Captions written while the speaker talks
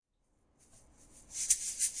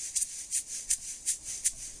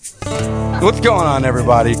What's going on,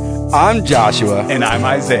 everybody? I'm Joshua. And I'm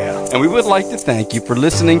Isaiah. And we would like to thank you for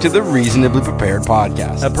listening to the Reasonably Prepared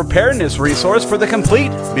podcast, A preparedness resource for the complete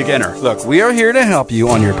beginner. Look, we are here to help you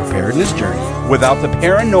on your preparedness journey Without the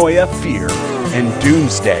paranoia, fear, and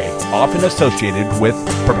doomsday often associated with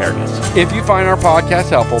preparedness. If you find our podcast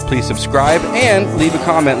helpful, please subscribe and leave a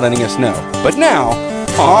comment letting us know. But now,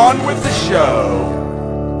 on with the show.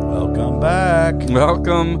 Welcome back.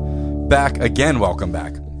 Welcome back again. Welcome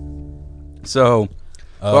back. So,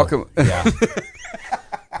 welcome. Yeah.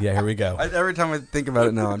 Yeah, here we go. Every time I think about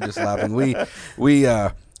it now, I'm just laughing. We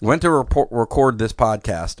went to record this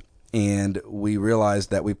podcast, and we realized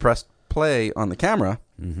that we pressed play on the camera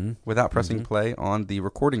without pressing play on the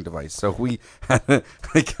recording device. So we had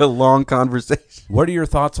like a long conversation. What are your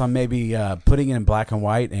thoughts on maybe putting it in black and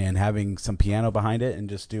white and having some piano behind it and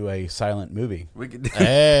just do a silent movie? We could,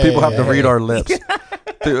 people have to read our lips.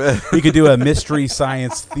 You could do a Mystery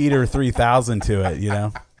Science Theater 3000 to it, you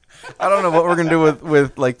know? I don't know what we're going to do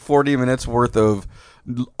with like 40 minutes worth of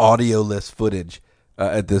audio-less footage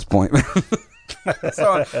at this point.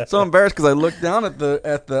 so embarrassed because I looked down at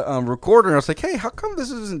the recorder and I was like, hey, how come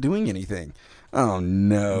this isn't doing anything? Oh,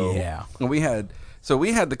 no. Yeah. And we had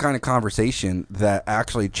the kind of conversation that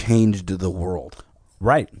actually changed the world.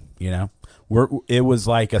 Right. You know? It was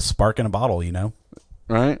like a spark in a bottle, you know?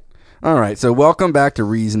 Right? All right, so welcome back to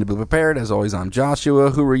Reasonably Prepared. As always, I'm Joshua.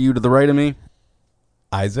 Who are you to the right of me?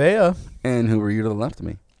 Isaiah. And who are you to the left of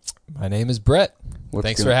me? My name is Brett.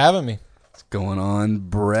 Thanks for having me. What's going on,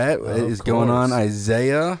 Brett? What is going on,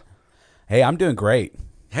 Isaiah? Hey, I'm doing great.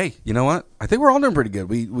 Hey, you know what? I think we're all doing pretty good.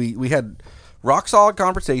 We had rock solid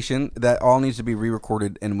conversation that all needs to be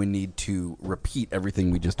re-recorded, and we need to repeat everything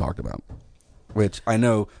we just talked about. Which I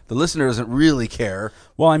know the listener doesn't really care.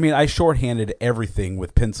 Well, I mean, I shorthanded everything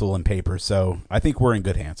with pencil and paper, so I think we're in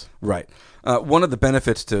good hands. Right. One of the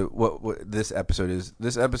benefits to what this episode is,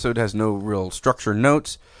 this episode has no real structure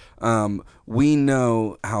notes. We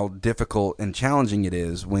know how difficult and challenging it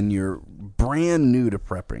is when you're brand new to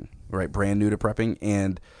prepping, right? Brand new to prepping,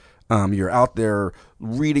 and you're out there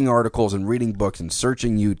reading articles and reading books and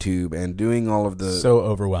searching YouTube and doing all of the... So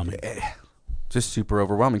overwhelming. Just super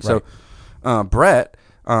overwhelming. Right. So Brett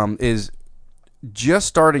is just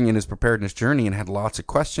starting in his preparedness journey and had lots of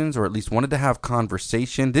questions, or at least wanted to have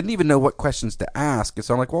conversation, didn't even know what questions to ask. And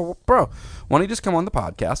so I'm like, well, bro, why don't you just come on the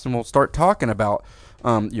podcast and we'll start talking about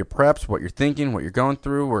your preps, what you're thinking, what you're going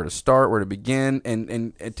through, where to start, where to begin,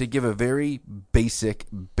 and to give a very basic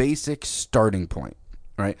starting point,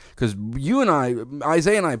 right? Because you and I,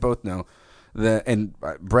 Isaiah and I both know that, and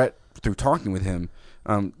Brett, through talking with him,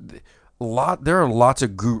 there are lots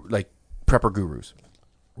of prepper gurus.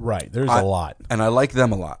 Right, there's a lot, and I like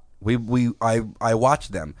them a lot. I watch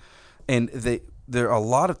them, and there are a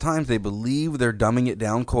lot of times they believe they're dumbing it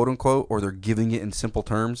down, quote unquote, or they're giving it in simple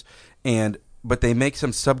terms, but they make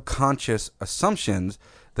some subconscious assumptions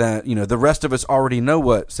that the rest of us already know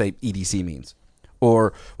what, say, EDC means,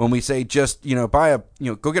 or when we say just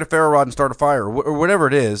go get a ferro rod and start a fire, or whatever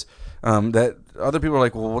it is. That other people are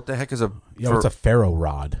like, well, what the heck is what's a ferro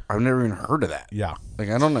rod? I've never even heard of that. Yeah. Like,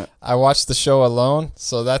 I don't know. I watched the show Alone,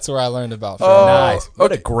 so that's where I learned about Oh, nice.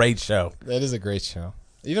 What a great show. That is a great show.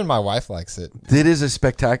 Even my wife likes it. It is a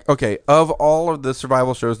spectacular... Okay, of all of the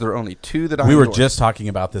survival shows, there are only two that I We endorse. were just talking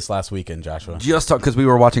about this last weekend, Joshua. Just because we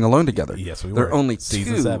were watching Alone together. Yes, we were. There are only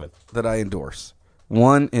Season two 7 that I endorse.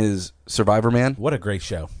 One is Survivor Man, What a great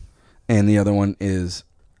show. and the other one is...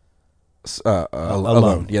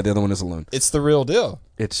 Alone. Yeah, the other one is Alone. It's the real deal.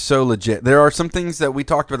 It's so legit. There are some things that we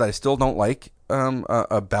talked about that I still don't like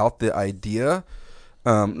about the idea.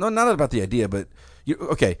 No, not about the idea, but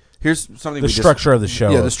okay. Here's something. The structure of the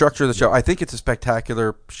show. Yeah, the structure of the show. I think it's a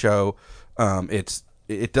spectacular show.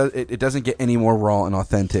 It doesn't get any more raw and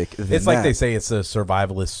authentic. It's like they say it's a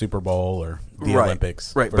survivalist Super Bowl or the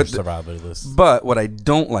Olympics for survivalists. But what I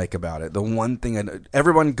don't like about it, the one thing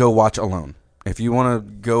everyone go watch Alone. If you want to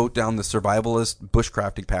go down the survivalist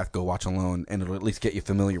bushcrafting path, go watch Alone, and it'll at least get you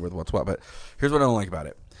familiar with what's what. But here's what I don't like about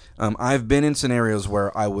it. I've been in scenarios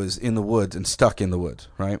where I was in the woods and stuck in the woods,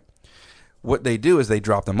 right? What they do is they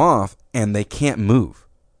drop them off, and they can't move.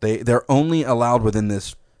 They're only allowed within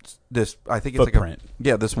this I think it's footprint.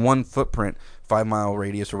 This one footprint, 5 mile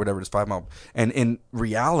radius or whatever it is, 5 mile. And in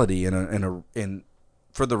reality,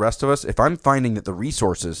 for the rest of us, if I'm finding that the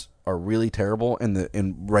resources are really terrible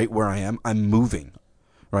in right where I am, I'm moving.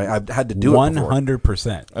 Right, I've had to do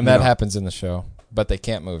 100%, and that happens in the show. But they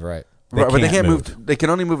can't move, right? But they can't move. They can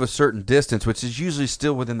only move a certain distance, which is usually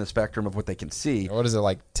still within the spectrum of what they can see. What is it,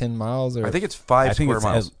 like 10 miles? Or I think it's 5 square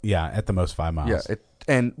miles. At the most 5 miles. Yeah,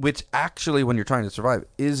 and which actually, when you're trying to survive,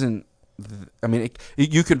 isn't I mean,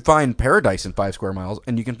 you can find paradise in 5 square miles,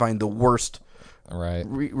 and you can find the worst Right.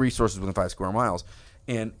 resources within 5 square miles.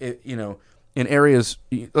 And in areas,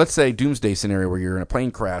 let's say doomsday scenario where you're in a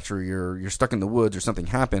plane crash or you're stuck in the woods or something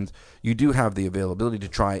happens, you do have the availability to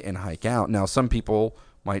try and hike out. Now, some people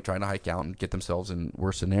might try to hike out and get themselves in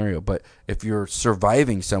worse scenario, but if you're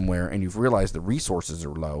surviving somewhere and you've realized the resources are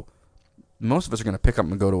low, most of us are going to pick up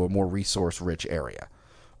and go to a more resource-rich area.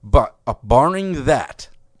 But barring that,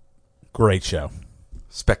 Great show.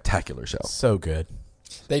 spectacular show. So good.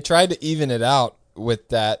 They tried to even it out with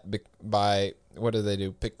that by, what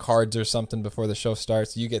do? Pick cards or something before the show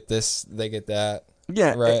starts. You get this, they get that.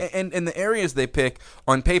 Yeah, Right. and the areas they pick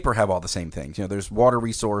on paper have all the same things. There's water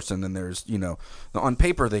resource, and then there's on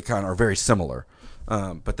paper they kind of are very similar,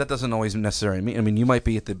 but that doesn't always necessarily mean. I mean, you might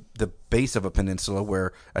be at the base of a peninsula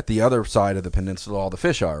where at the other side of the peninsula all the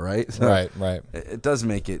fish are, right? So Right. It does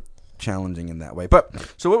make it challenging in that way. But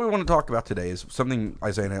so what we want to talk about today is something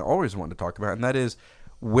Isaiah and I always wanted to talk about, and that is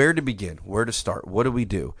where to begin, where to start, what do we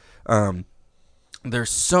do?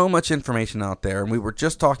 There's so much information out there, and we were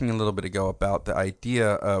just talking a little bit ago about the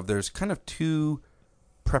idea of there's kind of 2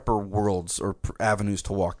 prepper worlds or avenues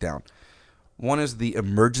to walk down. One is the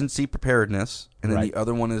emergency preparedness, and then Right. the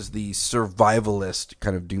other one is the survivalist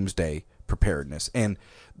kind of doomsday preparedness. And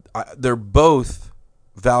they're both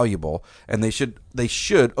valuable, and they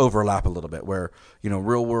should overlap a little bit. Where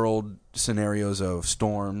real world scenarios of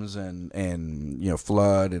storms and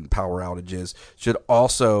flood and power outages should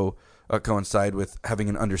also coincide with having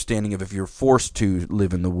an understanding of if you're forced to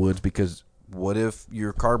live in the woods, because what if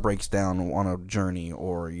your car breaks down on a journey,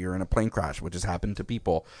 or you're in a plane crash, which has happened to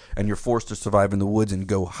people, and you're forced to survive in the woods and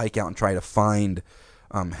go hike out and try to find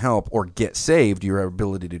help or get saved. Your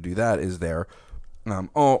ability to do that is there.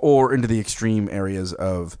 Or into the extreme areas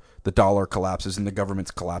of the dollar collapses and the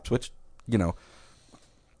government's collapse, which,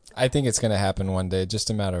 I think it's going to happen one day, just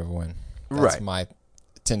a matter of when. That's Right. my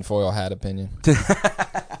tinfoil hat opinion.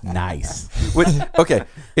 Nice. Okay,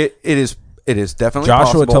 it is definitely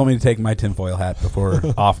Joshua possible. told me to take my tinfoil hat before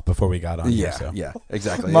we got on here. Yeah, So. yeah,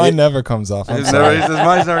 exactly. Mine never comes off. I'm He sorry. says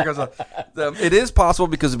mine never comes up. It is possible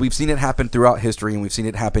because we've seen it happen throughout history, and we've seen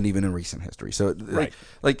it happen even in recent history. So, Right.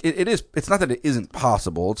 it is. It's not that it isn't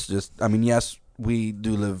possible. It's just, I mean, yes, we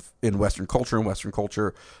do live in Western culture, and Western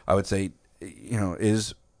culture, I would say,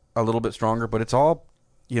 is a little bit stronger, but it's all,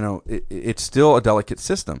 it's still a delicate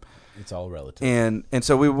system. It's all relative. And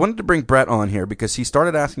so we wanted to bring Brett on here because he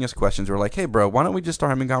started asking us questions. We're like, hey, bro, why don't we just start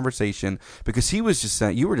having a conversation? Because he was just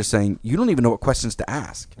saying, you were just saying, you don't even know what questions to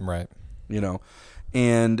ask. Right.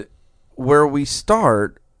 And where we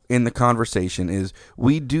start in the conversation is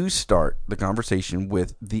we do start the conversation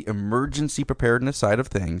with the emergency preparedness side of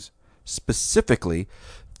things, specifically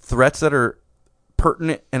threats that are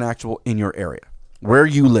pertinent and actual in your area, where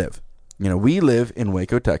you live. We live in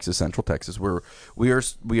Waco, Texas, Central Texas, where we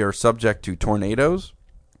are subject to tornadoes,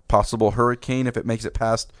 possible hurricane if it makes it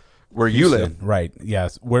past where you live. Right.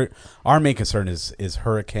 Yes. Our main concern is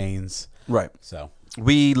hurricanes. Right. So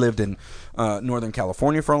We lived in Northern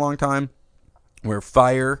California for a long time, where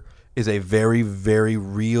fire is a very, very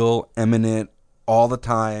real, imminent, all the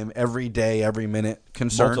time, every day, every minute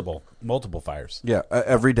concern. multiple fires. Yeah,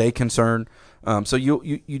 everyday concern. So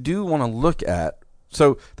you do want to look at.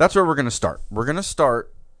 So that's where we're going to start. We're going to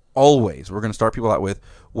start people out with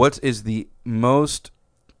what is the most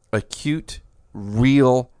acute,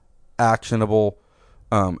 real, actionable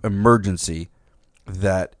emergency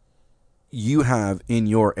that you have in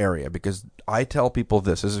your area. Because I tell people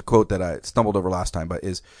this is a quote that I stumbled over last time, but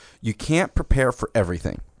is you can't prepare for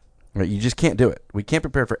everything. Right? You just can't do it. We can't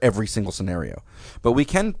prepare for every single scenario, but we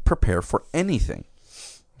can prepare for anything.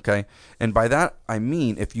 Okay? And by that, I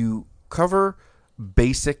mean if you cover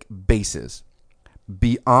basic bases,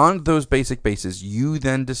 beyond those basic bases, you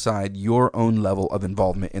then decide your own level of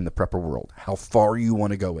involvement in the prepper world, how far you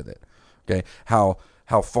want to go with it. Okay? How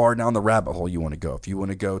far down the rabbit hole you want to go. If you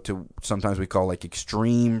want to go to, sometimes we call like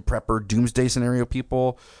extreme prepper doomsday scenario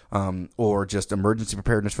people, or just emergency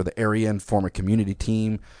preparedness for the area and form a community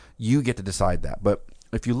team, you get to decide that. But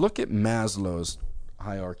if you look at Maslow's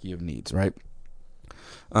hierarchy of needs, right?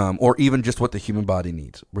 Or even just what the human body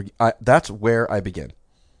needs. That's where I begin.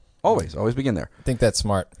 Always begin there. I think that's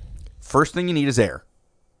smart. First thing you need is air.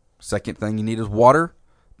 Second thing you need is water.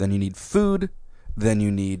 Then you need food. Then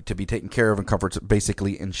you need to be taken care of and comforted,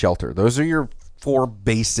 basically in shelter. Those are your 4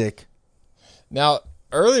 basic. Now,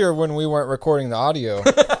 earlier when we weren't recording the audio,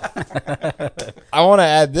 I want to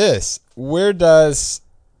add this. Where does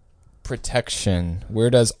protection, where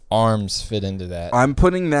does arms fit into that? I'm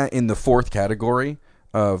putting that in the 4th category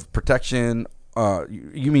of protection,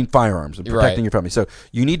 you mean firearms and protecting Right. your family. So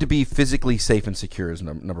you need to be physically safe and secure is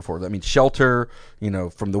number 4. That means shelter,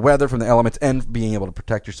 from the weather, from the elements, and being able to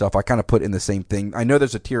protect yourself. I kind of put in the same thing. I know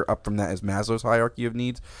there's a tier up from that as Maslow's hierarchy of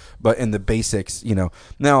needs, but in the basics,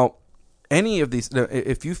 now any of these,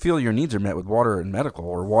 if you feel your needs are met with water and medical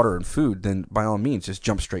or water and food, then by all means, just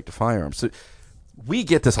jump straight to firearms. So we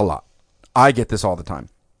get this a lot. I get this all the time.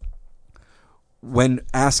 When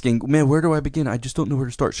asking, man, where do I begin? I just don't know where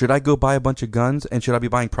to start. Should I go buy a bunch of guns, and should I be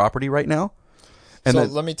buying property right now? And So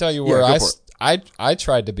then- let me tell you Yeah, where go for it. I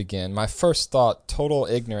tried to begin. My first thought, total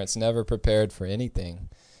ignorance, never prepared for anything,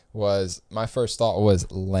 was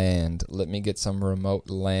land. Let me get some remote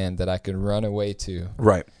land that I could run away to.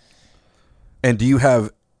 Right. And do you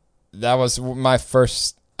have That was my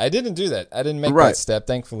first. I didn't do that. I didn't make Right. that step.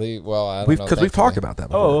 Thankfully, well, I don't know. we've talked thankfully. about that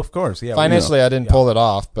before. Oh, of course. Yeah. Financially, I didn't pull it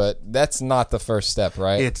off, but that's not the first step,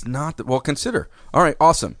 right? It's not well. Consider. All right,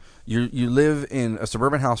 awesome. You live in a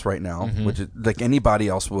suburban house right now, Mm-hmm. which is like anybody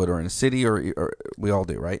else would, or in a city, or we all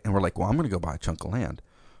do, right? And we're like, well, I'm going to go buy a chunk of land.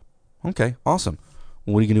 Okay, awesome.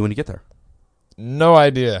 What are you going to do when you get there? No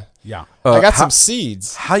idea. Yeah. I got how- some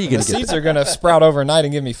seeds. how you And gonna the get seeds are going to sprout overnight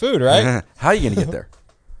and give me food, right? How are you going to get there?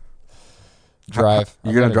 Drive.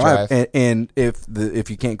 You're I'm going to gonna drive, and if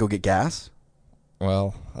you can't go get gas,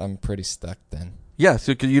 Well, I'm pretty stuck then. yeah,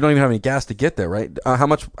 so 'cause you don't even have any gas to get there, right? How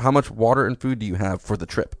much water and food do you have for the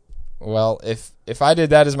trip? Well, if I did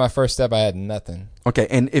that as my first step, I had nothing. Okay,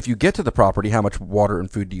 and if you get to the property, how much water and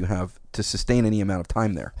food do you have to sustain any amount of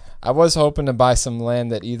time there? I was hoping to buy some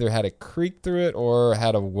land that either had a creek through it or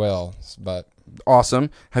had a well, but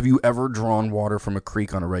Awesome. Have you ever drawn water from a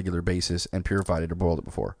creek on a regular basis and purified it or boiled it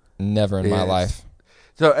before? never in my Yes. life.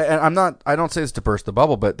 So, and I don't say this to burst the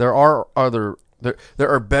bubble, but there are there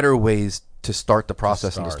are better ways to start the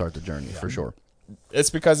process and to start the journey for sure.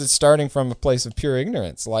 It's because it's starting from a place of pure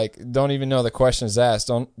ignorance. Like, don't even know the questions asked.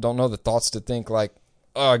 Don't know the thoughts to think. Like,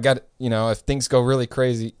 oh, I got if things go really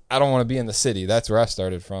crazy, I don't want to be in the city. That's where I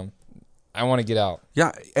started from. I want to get out.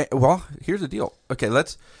 Yeah. Well, here's the deal. Okay.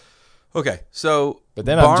 So, But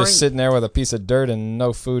then I'm barring- just sitting there with a piece of dirt and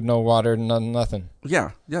no food, no water, nothing.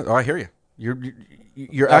 Yeah. Yeah. Oh, I hear you.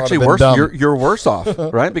 You're That actually would've been worse. dumb. You're worse off,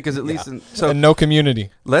 right? Because at least so And no community.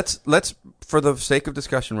 let's for the sake of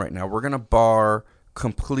discussion right now, we're going to bar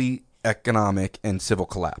complete economic and civil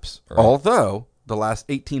collapse. Right. Although the last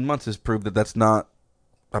 18 months has proved that that's not.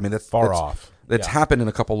 I mean, that's Far that's- off. It's Yeah. happened in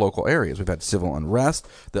a couple local areas. We've had civil unrest.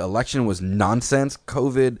 The election was nonsense.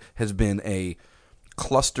 COVID has been a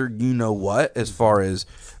cluster, what, as far as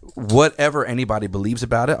whatever anybody believes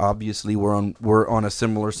about it. Obviously, we're on a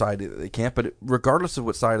similar side that they can't. But regardless of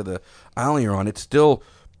what side of the aisle you're on, it still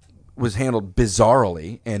was handled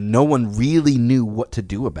bizarrely, and no one really knew what to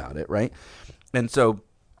do about it, right? And so,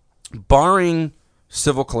 barring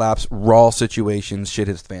civil collapse, raw situations, shit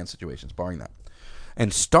hits the fan situations, barring that,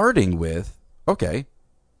 and starting with, okay,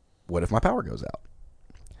 what if my power goes out?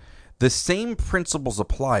 The same principles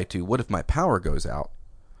apply to what if my power goes out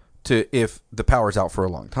to if the power's out for a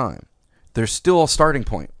long time. There's still a starting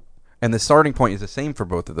point. And the starting point is the same for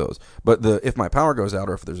both of those. But the if my power goes out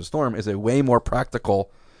or if there's a storm is a way more practical,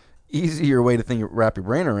 easier way to wrap your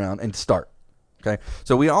brain around and start. Okay?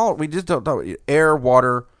 So we just don't talk about air,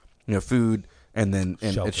 water, food, and then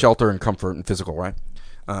shelter and comfort and physical, right?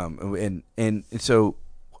 And so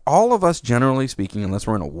all of us, generally speaking, unless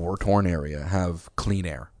we're in a war-torn area, have clean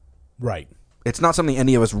air. Right. It's not something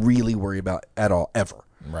any of us really worry about at all, ever.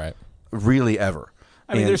 Right. Really, ever.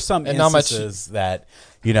 I mean, there's some and not much- instances that,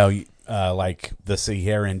 like the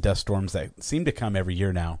Saharan dust storms that seem to come every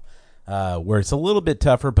year now, where it's a little bit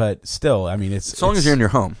tougher, but still, I mean, it's... as long as you're in your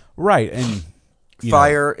home. Right, and...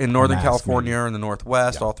 Fire in Northern mask, California maybe. or in the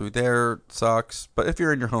Northwest, all through there sucks. But if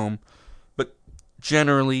you're in your home, but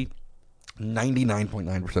generally,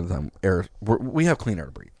 99.9% of the time, we have clean air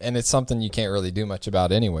to breathe. And it's something you can't really do much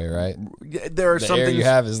about anyway, right? There are The some air things you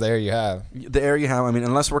have is the air you have. the air you have. I mean,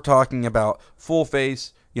 unless we're talking about full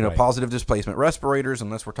face, Right. positive displacement respirators,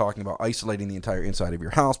 unless we're talking about isolating the entire inside of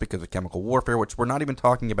your house because of chemical warfare, which we're not even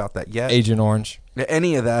talking about that yet. Agent Orange.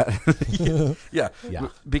 Any of that. yeah. Yeah.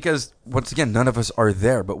 Because, once again, none of us are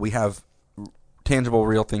there, but we have tangible,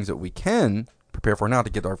 real things that we can prepare for now to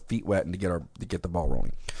get our feet wet and to get the ball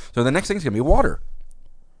rolling. So the next thing is going to be water.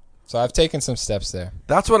 So I've taken some steps there.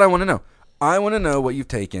 That's what I want to know. I want to know what you've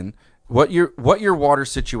taken, what your water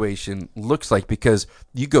situation looks like, because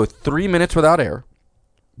you go 3 minutes without air,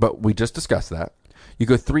 but we just discussed that. You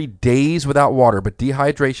go 3 days without water, but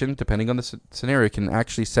dehydration, depending on the scenario, can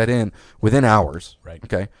actually set in within hours. Right.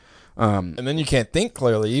 Okay. And then you can't think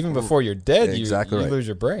clearly. Even before you're dead, Exactly you right. lose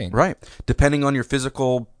your brain. Right. Depending on your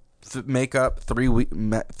physical makeup, 3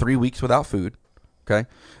 weeks without food. Okay,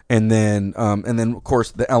 and then of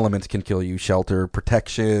course the elements can kill you: shelter,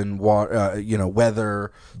 protection, water,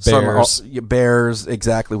 weather, Bears. bears,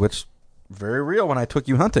 exactly. Which very real when I took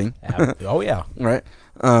you hunting. Oh yeah. Right.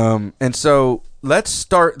 And so let's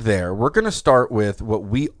start there. We're going to start with what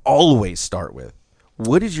we always start with.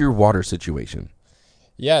 What is your water situation?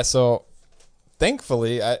 Yeah, so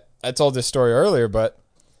thankfully, I told this story earlier, but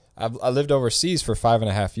I lived overseas for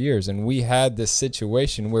 5.5 years, and we had this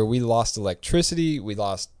situation where we lost electricity, we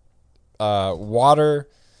lost water,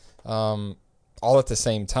 all at the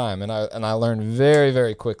same time. And I learned very,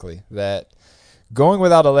 very quickly that going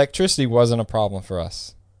without electricity wasn't a problem for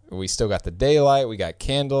us. We still got the daylight, we got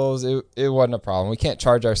candles. It wasn't a problem. We can't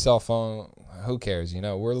charge our cell phone. Who cares?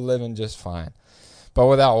 We're living just fine. But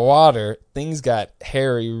without water, things got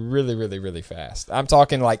hairy really, really, really fast. I'm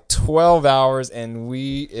talking like 12 hours, and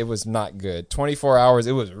it was not good. 24 hours,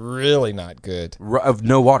 it was really not good. Of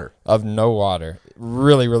no water. Of no water.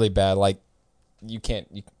 Really, really bad. Like, you can't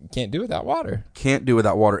do without water. Can't do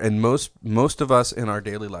without water. And most of us in our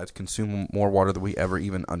daily lives consume more water than we ever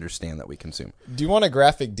even understand that we consume. Do you want a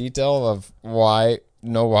graphic detail of why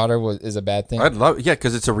no water is a bad thing? I'd love, yeah,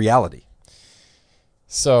 because it's a reality.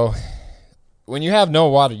 So, when you have no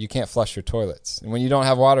water, you can't flush your toilets. And when you don't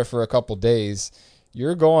have water for a couple days,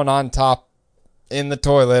 you're going on top in the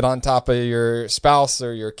toilet on top of your spouse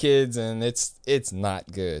or your kids, and it's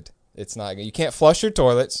not good. It's not good. You can't flush your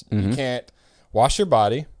toilets. Mm-hmm. You can't wash your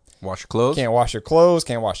body. Wash your clothes. Can't wash your clothes.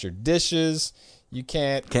 Can't wash your dishes. You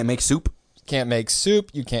can't make soup. Can't make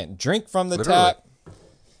soup. You can't drink from the Literally. tap.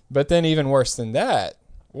 But then even worse than that,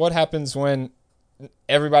 what happens when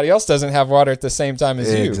everybody else doesn't have water at the same time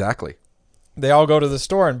as you? Exactly. They all go to the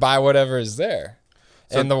store and buy whatever is there.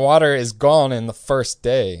 And the water is gone in the first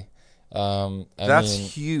day. That's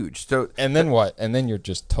huge. So, and then what? And then you're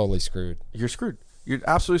just totally screwed. You're screwed. You're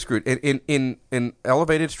absolutely screwed. In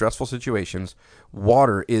elevated, stressful situations,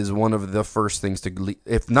 water is one of the first things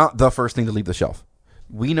if not the first thing to leave the shelf.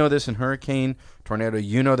 We know this in hurricane, tornado.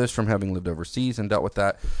 You know this from having lived overseas and dealt with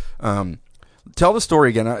that. Tell the story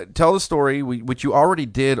again. Tell the story, which you already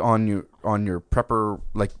did on your prepper,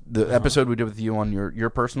 like the episode we did with you on your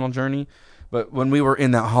personal journey. But when we were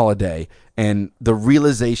in that holiday and the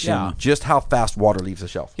realization just how fast water leaves the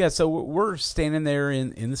shelf. Yeah, so we're standing there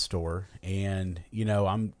in the store, and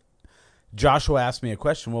Joshua asked me a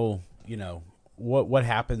question. Well, what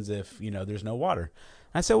happens if there's no water?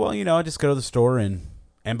 I said, well, I just go to the store and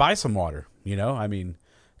buy some water. I mean,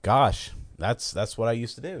 gosh. That's what I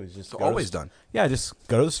used to do. Is just done. Yeah, just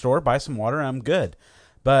go to the store, buy some water, and I'm good.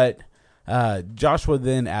 But Joshua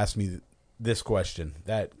then asked me this question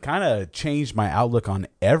that kind of changed my outlook on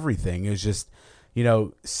everything. It was just,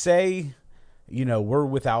 say, we're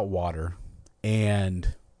without water,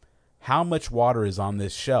 and how much water is on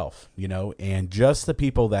this shelf, and just the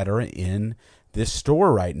people that are in this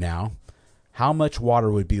store right now, how much water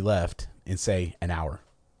would be left in, say, an hour?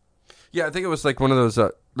 Yeah, I think it was like one of those.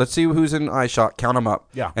 Let's see who's in iShot. Count them up.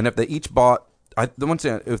 Yeah. And if they each bought,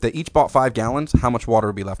 if they each bought 5 gallons, how much water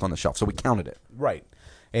would be left on the shelf? So we counted it. Right.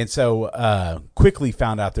 And so quickly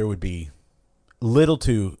found out there would be little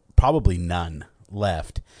to probably none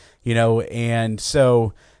left. And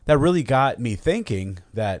so that really got me thinking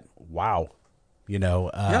that wow,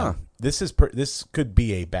 this could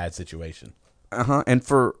be a bad situation. And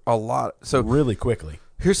for a lot, so really quickly.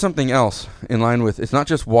 Here's something else in line with, it's not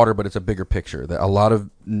just water, but it's a bigger picture that a lot of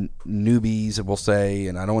newbies will say,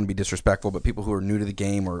 and I don't want to be disrespectful, but people who are new to the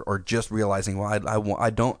game or just realizing, well, I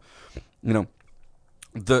don't,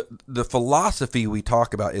 the philosophy we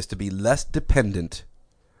talk about is to be less dependent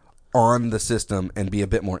on the system and be a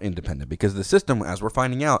bit more independent, because the system, as we're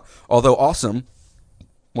finding out, although awesome,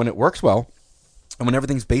 when it works well and when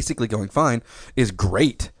everything's basically going fine, is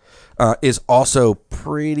great, is also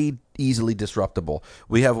pretty easily disruptible.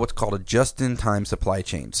 We have what's called a just-in-time supply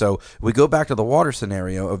chain. So we go back to the water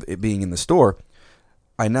scenario of it being in the store.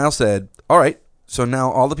 I now said, all right, so now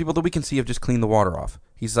all the people that we can see have just cleaned the water off.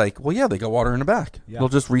 He's like, well, yeah, they got water in the back. Yeah. They'll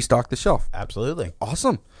just restock the shelf. Absolutely.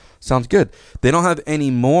 Awesome. Sounds good. They don't have any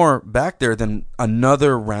more back there than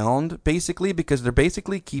another round, basically, because they're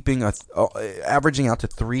basically keeping averaging out to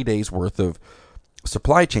 3 days worth of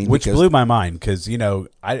supply chain, which blew my mind, because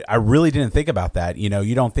I really didn't think about that.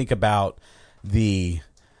 You don't think about the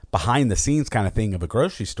behind the scenes kind of thing of a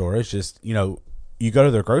grocery store. It's just you go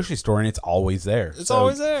to their grocery store and it's always there. It's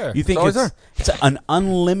always there. You think it's an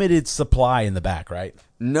unlimited supply in the back, right?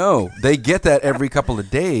 No, they get that every couple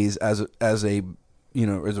of days as a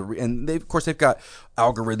and they've got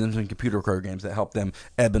algorithms and computer programs that help them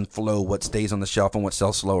ebb and flow what stays on the shelf and what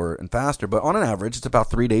sells slower and faster. But on an average, it's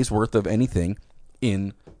about 3 days worth of anything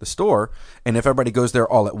in the store, and if everybody goes there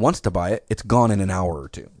all at once to buy it, it's gone in an hour or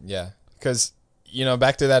two. Yeah, because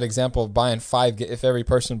back to that example of buying if every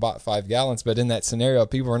person bought 5 gallons, but in that scenario,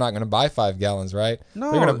 people are not going to buy 5 gallons, right?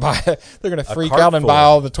 No. They're going to freak cart out and full. buy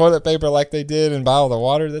all the toilet paper like they did and buy all the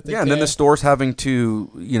water that they Yeah, can. and then the store's having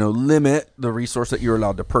to, limit the resource that you're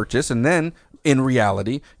allowed to purchase, and then in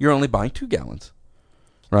reality, you're only buying 2 gallons,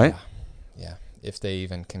 right? Yeah, if they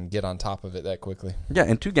even can get on top of it that quickly. Yeah,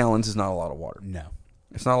 and 2 gallons is not a lot of water. No.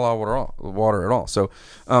 It's not a lot of water at all. So,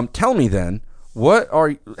 tell me then, what are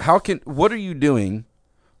you doing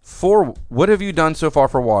what have you done so far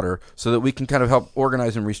for water so that we can kind of help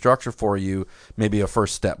organize and restructure for you maybe a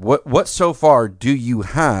first step? What so far do you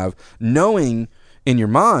have, knowing in your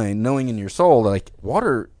mind, knowing in your soul, like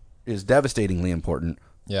water is devastatingly important?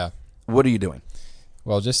 Yeah. What are you doing?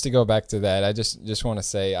 Well, just to go back to that, I just want to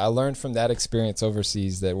say I learned from that experience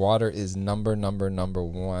overseas that water is number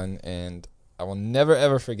one, and I will never,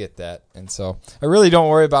 ever forget that. And so I really don't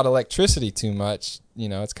worry about electricity too much.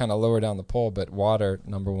 It's kind of lower down the pole, but water,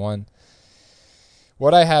 number one.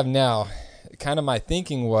 What I have now, kind of my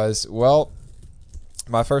thinking was, well,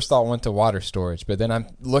 my first thought went to water storage, but then I'm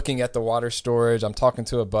looking at the water storage. I'm talking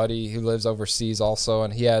to a buddy who lives overseas also,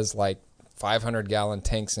 and he has like 500-gallon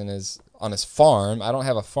tanks on his farm. I don't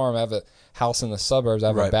have a farm. I have a house in the suburbs. I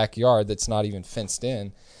have a backyard that's not even fenced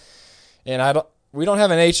in. And we don't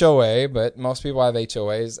have an HOA, but most people have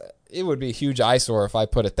HOAs. It would be a huge eyesore if I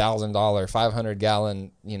put $1,000,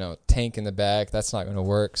 500-gallon, tank in the back. That's not going to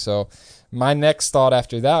work. So my next thought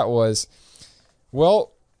after that was,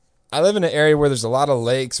 well, I live in an area where there's a lot of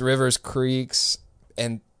lakes, rivers, creeks,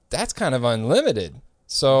 and that's kind of unlimited.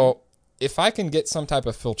 So if I can get some type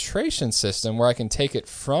of filtration system where I can take it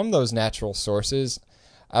from those natural sources,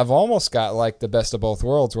 I've almost got like the best of both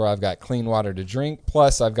worlds, where I've got clean water to drink,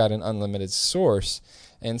 plus I've got an unlimited source.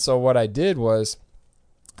 And so what I did was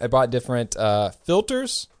I bought different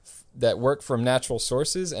filters that work from natural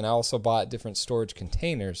sources, and I also bought different storage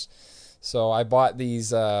containers. So I bought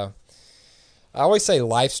these, I always say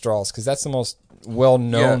Life Straws because that's the most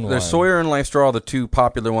well-known one. There's Sawyer and Life Straw, the two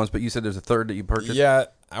popular ones, but you said there's a third that you purchased? Yeah,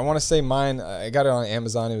 I want to say mine, I got it on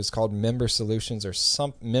Amazon. It was called Member Solutions or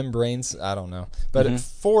some Membranes. I don't know. But it's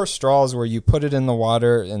 4 straws where you put it in the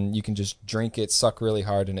water and you can just drink it, suck really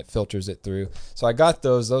hard, and it filters it through. So I got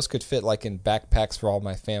those. Those could fit like in backpacks for all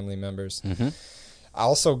my family members. Mm-hmm. I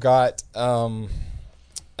also got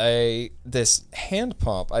this hand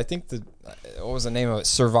pump. I think what was the name of it?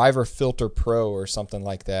 Survivor Filter Pro or something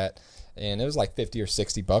like that. And it was like $50 or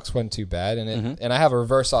 $60. Wasn't too bad. And and I have a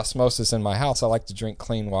reverse osmosis in my house. I like to drink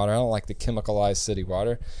clean water. I don't like the chemicalized city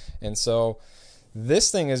water. And so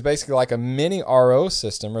this thing is basically like a mini RO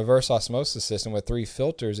system, reverse osmosis system with 3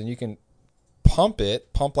 filters, and you can pump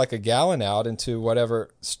like a gallon out into whatever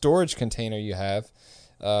storage container you have,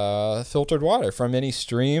 filtered water from any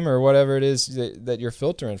stream or whatever it is that you're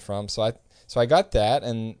filtering from. So I got that,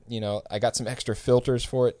 and I got some extra filters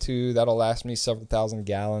for it too. That'll last me several thousand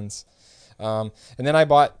gallons. And then I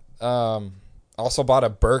also bought a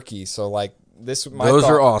Berkey. So like this, those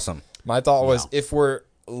are awesome. My thought was, if we're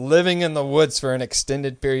living in the woods for an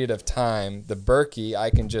extended period of time, the Berkey, I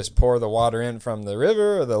can just pour the water in from the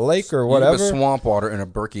river or the lake or whatever. You have a swamp water in a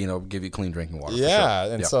Berkey, and it'll give you clean drinking water. Yeah, for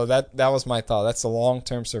sure. and so that was my thought. That's the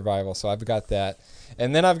long-term survival. So I've got that.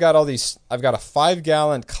 And then I've got a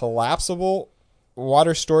 5-gallon collapsible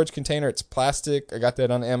water storage container. It's plastic. I got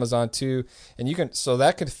that on Amazon too. And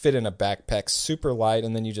that could fit in a backpack, super light,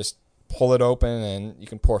 and then you just pull it open and you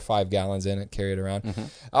can pour 5 gallons in it, carry it around. Mm-hmm.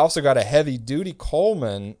 I also got a heavy duty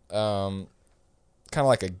Coleman, kind of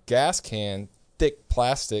like a gas can, thick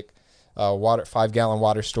plastic, 5-gallon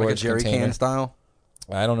water storage like a jerry container. can style.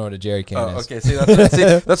 I don't know what a jerry can is. Okay. See,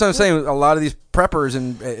 that's what I'm saying. A lot of these preppers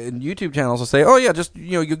and YouTube channels will say, "Oh yeah, just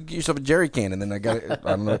you get yourself a jerry can," and then I got it. I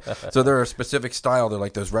don't know. So they're a specific style. They're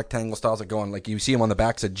like those rectangle styles that go on, like you see them on the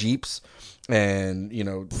backs of Jeeps, and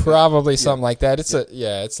probably something like that. It's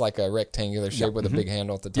it's like a rectangular shape with a big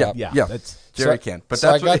handle at the top. Yeah. That's jerry can. But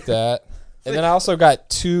I got that. And then I also got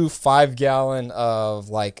 2 5-gallon of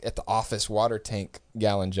like at the office water tank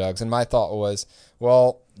gallon jugs. And my thought was,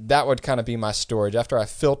 well, that would kind of be my storage. After I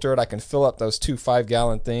filter it, I can fill up those 2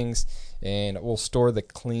 5-gallon things, and we'll store the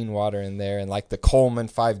clean water in there. And like the Coleman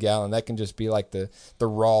 5-gallon, that can just be like the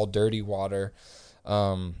raw, dirty water.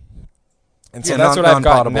 And so that's what I've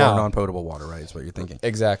got now. Non-potable water, right? Is what you're thinking.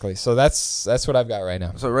 Exactly. So that's what I've got right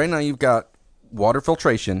now. So right now you've got water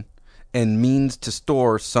filtration and means to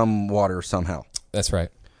store some water somehow. That's right.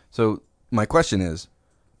 So my question is,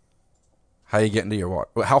 how you get into your water?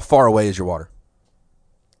 How far away is your water?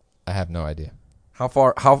 I have no idea. How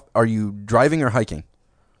far? How are you driving or hiking?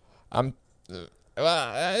 I'm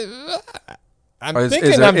Well, I'm Or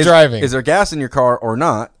thinking there- I'm driving. Is there gas in your car or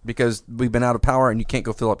not? Because we've been out of power and you can't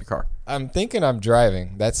go fill up your car. I'm thinking I'm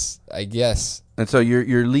driving. That's, I guess. And so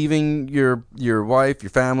you're leaving your wife, your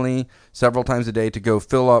family several times a day to go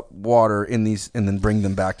fill up water in these and then bring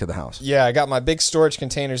them back to the house. Yeah, I got my big storage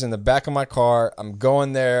containers in the back of my car. I'm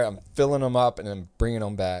going there. I'm filling them up and I'm bringing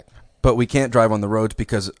them back. But we can't drive on the roads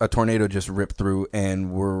because a tornado just ripped through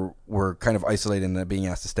and we're kind of isolated and being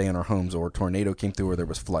asked to stay in our homes, or a tornado came through or there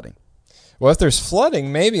was flooding. Well, if there's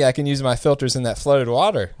flooding, maybe I can use my filters in that flooded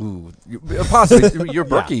water. Ooh, possibly. Your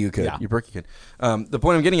Berkey, Yeah, you could. yeah. Your Berkey could. The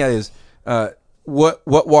point I'm getting at is, what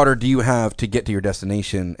water do you have to get to your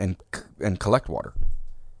destination and collect water?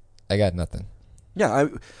 I got nothing. Yeah.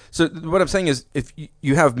 So what I'm saying is, if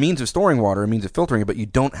you have means of storing water, means of filtering it, but you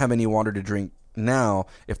don't have any water to drink now,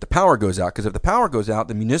 if the power goes out, because if the power goes out,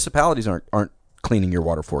 the municipalities aren't cleaning your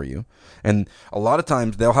water for you. And a lot of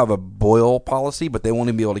times they'll have a boil policy, but they won't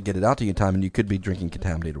even be able to get it out to you in time, and you could be drinking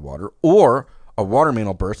contaminated water. Or a water main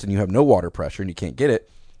will burst and you have no water pressure and you can't get it.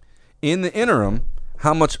 In the interim,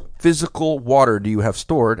 how much physical water do you have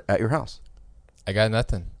stored at your house? I got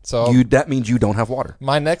nothing. So That means you don't have water.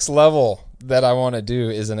 my next level that I want to do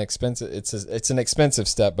is an expensive. It's an expensive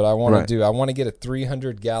step, but I want Right. to do. I want to get a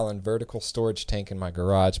 300-gallon vertical storage tank in my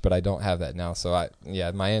garage, but I don't have that now. So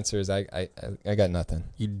my answer is I got nothing.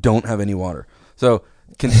 You don't have any water. So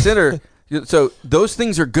consider, so those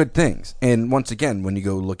things are good things. And once again, when you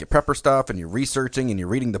go look at prepper stuff and you're researching and you're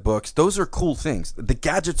reading the books, those are cool things. The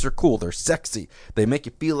gadgets are cool. They're sexy. They make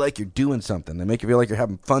you feel like you're doing something. They make you feel like you're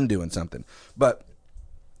having fun doing something. But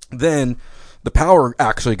then the power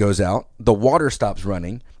actually goes out, the water stops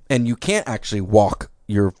running, and you can't actually walk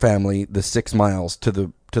your family the 6 miles to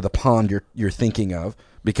the pond you're thinking of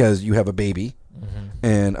because you have a baby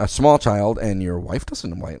and a small child, and your wife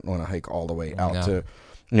doesn't want to hike all the way out No. to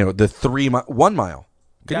the 1 mile.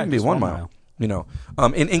 Could Yeah, even be just 1 1 mile.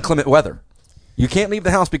 mile. In inclement weather. You can't leave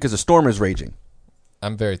the house because a storm is raging.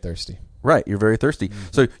 I'm very thirsty. Right, you're very thirsty.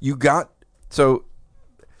 So you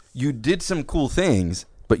did some cool things,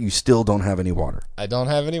 but you still don't have any water. I don't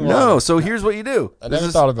have any water. No, so here's what you do. I never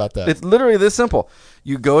thought about that. It's literally this simple.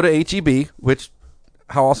 You go to HEB, which,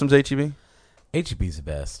 how awesome's HEB? HEB's the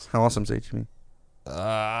best. How awesome's HEB?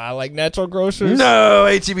 I like natural grocers. No,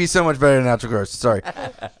 HEB's so much better than Natural Grocer. Sorry.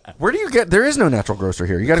 Where do you get, there is no Natural Grocer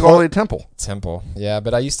here. You got to go all the way to Temple. Temple. Yeah,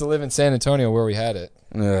 but I used to live in San Antonio where we had it.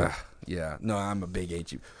 Ugh, yeah, no, I'm a big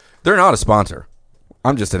HEB. They're not a sponsor.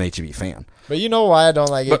 I'm just an HEB fan. But you know why I don't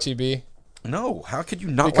like But- HEB? No, how could you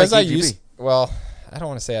not Because like I HEB? I don't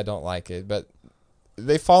want to say I don't like it, but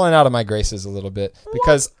they've fallen out of my graces a little bit.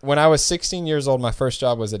 Because when I was 16 years old, my first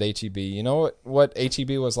job was at HEB. You know what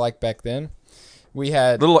HEB was like back then? We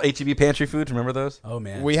had Little HEB pantry foods, remember those? Oh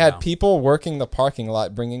man, we had people working the parking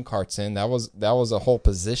lot, bringing carts in. That was a whole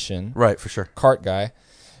position, Right, for sure. cart guy.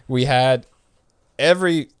 We had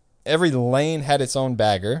every lane had its own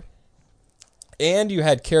bagger, and you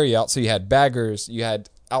had carry out. So you had baggers, you had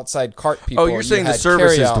outside cart people. Oh, you're saying the had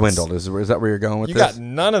service has carryouts. dwindled. Is that where you're going with You this? got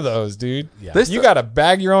none of those, dude. Yeah. This- You got to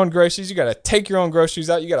bag your own groceries. You got to take your own groceries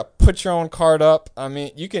out. You got to put your own cart up. I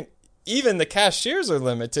mean, you can. Even the cashiers are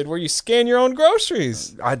limited, where you scan your own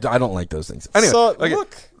groceries. I don't like those things. Anyway, So, okay.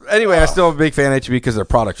 look. Anyway, I'm still a big fan of HEB because their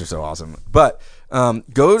products are so awesome. But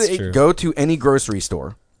go It's true. to any grocery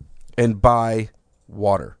store and buy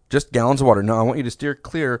water, just gallons of water. No, I want you to steer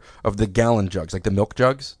clear of the gallon jugs, like the milk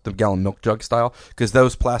jugs, the gallon milk jug style, because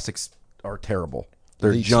those plastics are terrible.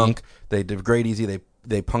 They're Leachy. junk. They degrade easy.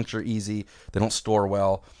 They puncture easy. They don't store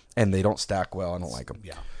well, and they don't stack well. I don't like them.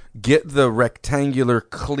 Yeah. Get the rectangular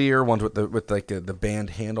clear ones with the band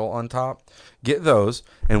handle on top. Get those,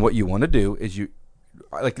 and what you want to do is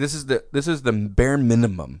this is the bare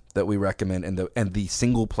minimum that we recommend, and the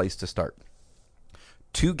single place to start.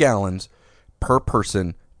 2 gallons per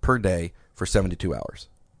person per day for 72 hours.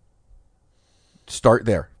 Start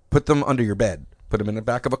there. Put them under your bed. Put them in the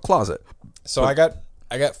back of a closet. So I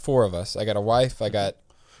got 4 of us. I got a wife. I got,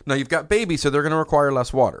 Now you've got babies, so they're going to require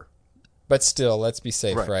less water. but still, let's be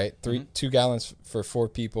safe, Right. right? 2 gallons for 4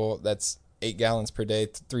 people. That's 8 gallons per day.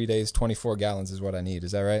 3 days, 24 gallons is what I need.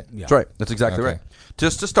 Is that right? Yeah. That's right. That's exactly Okay. right.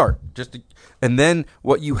 Just to start. And then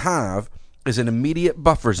what you have is an immediate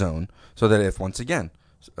buffer zone so that if, once again,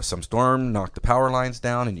 some storm knocked the power lines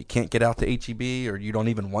down and you can't get out to HEB, or you don't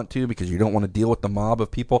even want to because you don't want to deal with the mob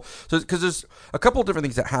of people. So, because there's a couple of different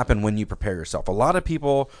things that happen when you prepare yourself. A lot of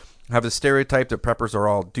people have the stereotype that preppers are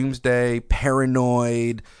all doomsday,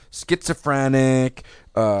 paranoid, schizophrenic,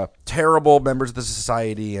 terrible members of the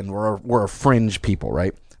society, and we're a fringe people,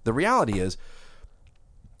 right? The reality is,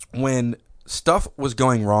 when stuff was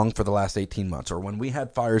going wrong for the last 18 months, or when we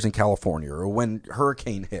had fires in California, or when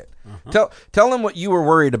hurricane hit. Tell them what you were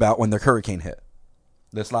worried about when the hurricane hit.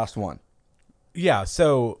 This last one. Yeah.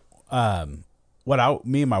 So,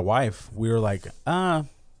 me and my wife, we were like,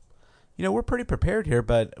 we're pretty prepared here,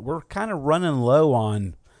 but we're kind of running low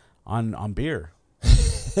on beer.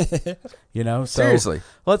 So Seriously.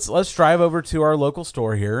 let's drive over to our local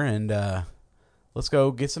store here and let's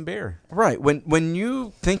go get some beer. Right. When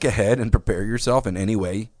you think ahead and prepare yourself in any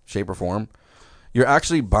way, shape, or form, you're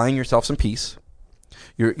actually buying yourself some peace.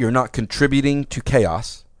 You're not contributing to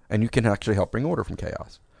chaos, and you can actually help bring order from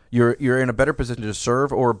chaos. You're in a better position to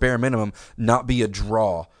serve, or bare minimum, not be a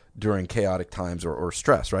draw during chaotic times or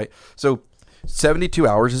stress, right? So 72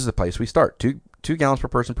 hours is the place we start. Two gallons per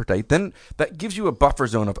person per day. Then that gives you a buffer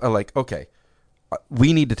zone of like, okay,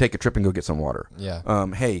 we need to take a trip and go get some water. Yeah.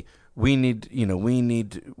 Hey, we're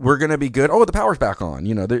going to be good. Oh, the power's back on.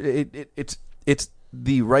 It's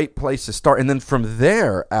the right place to start. And then from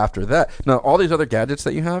there, after that, now all these other gadgets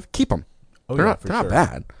that you have, keep them. Oh, they're yeah, not, for they're sure. not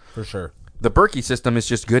bad. For sure. The Berkey system is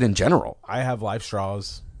just good in general. I have Life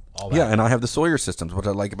Straws. All that. Yeah, and I have the Sawyer systems. What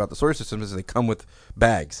I like about the Sawyer systems is they come with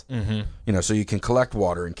bags, so you can collect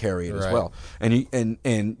water and carry it as Right. well.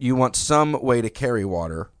 And you want some way to carry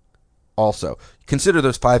water. Also, consider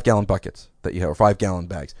those 5-gallon buckets that you have, or 5-gallon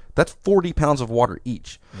bags. That's 40 pounds of water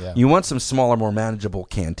each. Yeah. You want some smaller, more manageable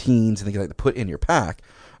canteens and things like that to put in your pack,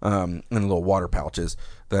 and little water pouches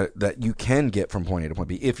that you can get from point A to point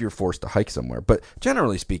B if you're forced to hike somewhere. But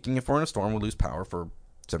generally speaking, if we're in a storm, we lose power for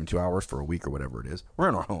 72 hours, for a week, or whatever it is. We're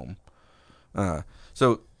in our home.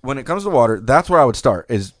 So when it comes to water, that's where I would start,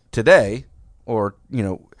 is today, or,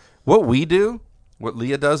 what we do, what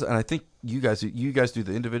Leah does, and I think you guys do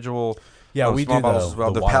the individual We small do bottles the- as well.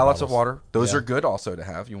 the The water pallets of bottles. water. Those Yeah. are good also to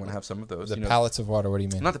have. You want to have some of those. The pallets of water. What do you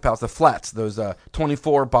mean? Not the pallets, the flats. Those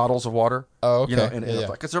 24 bottles of water. Oh, okay. Because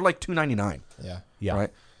Yeah. they're like $2.99. Yeah.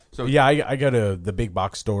 Right. So Yeah, I go to the big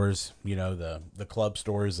box stores, the club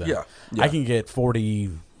stores, and Yeah. I can get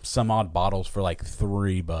 40 some odd bottles for like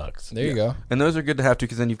 $3. There you go. And those are good to have too,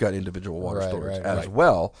 because then you've got individual water Right, storage right, as right.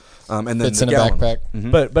 well. And then Fits the in a gallon. backpack.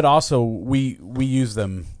 Mhm. But also we use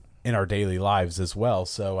them in our daily lives as well.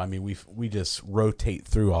 So I mean, we just rotate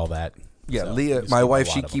through all that. Yeah, So we Leah, just my keep a wife,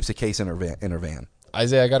 lot she of them. keeps a case in her van.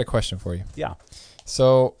 Isaiah, I got a question for you. Yeah.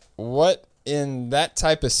 So, what in that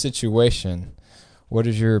type of situation, what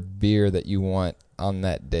is your beer that you want on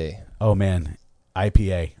that day? Oh man,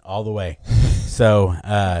 IPA all the way. So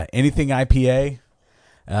anything IPA,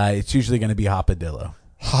 it's usually going to be Hopadillo.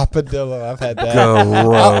 Hopadillo, I've had that.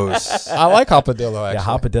 Gross. I like Hopadillo, actually.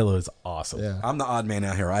 Yeah, Hopadillo is awesome. Yeah. I'm the odd man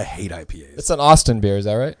out here. I hate IPAs. It's an Austin beer, is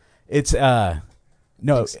that right? It's no,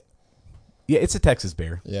 yeah, it's a Texas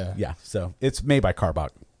beer. Yeah. Yeah. So it's made by Carbach.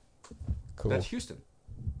 Cool. That's Houston.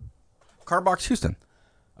 Carbox Houston,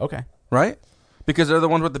 Okay. right? Because they're the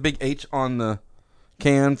ones with the big H on the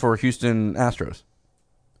can for Houston Astros.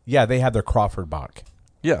 Yeah, they have their Crawford Bach.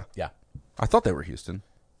 Yeah. Yeah. I thought they were Houston.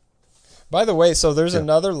 By the way, so there's Yeah.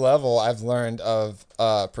 another level I've learned of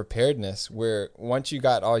preparedness where once you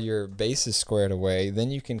got all your bases squared away,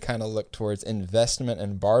 then you can kind of look towards investment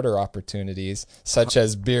and barter opportunities, such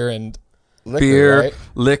as beer and liquor, Beer, right?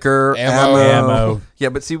 liquor, Ammo. Ammo. Yeah,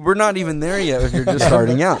 but see, we're not even there yet if you're just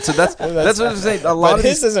starting out. So that's what I'm saying. A lot But of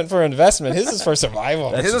his these, isn't for investment. His is for survival.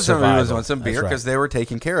 That's his survival. was on some beer That's right. because they were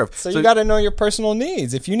taken care of. So you got to know your personal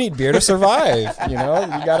needs. If you need beer to survive, you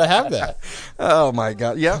got to have that. Oh my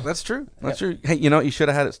God! Yeah, that's true. That's true. Hey, you should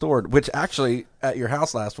have had it stored. Which actually, at your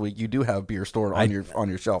house last week, you do have beer stored on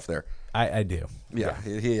your shelf there. I do. Yeah,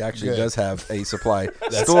 he actually Good. does have a supply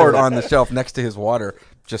stored on the shelf next to his water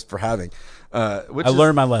just for having. Which I is,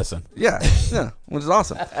 learned my lesson. Yeah, which is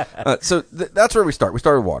awesome. So that's where we start. We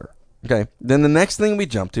start with water. Okay. Then the next thing we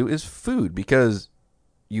jump to is food, because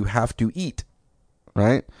you have to eat,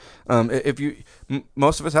 right?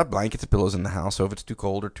 Most of us have blankets and pillows in the house, so if it's too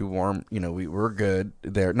cold or too warm, we're good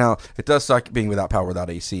there. Now, it does suck being without power, without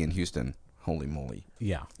AC in Houston. Holy moly.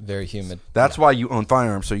 Yeah. Very humid. That's why you own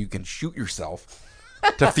firearms, so you can shoot yourself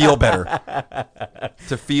to feel better.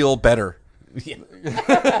 To feel better.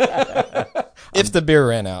 If the beer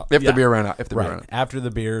ran out. If the beer ran out. If the beer ran Right. out. After the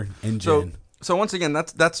beer and So gin. so once again,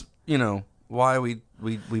 that's why we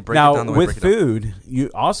break it Now, down the way we with break it down. food, you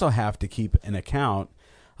also have to keep an account.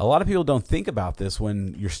 A lot of people don't think about this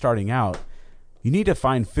when you're starting out. You need to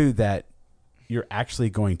find food that you're actually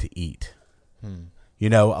going to eat.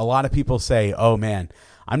 A lot of people say, oh, man,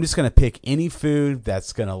 I'm just going to pick any food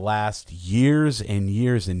that's going to last years and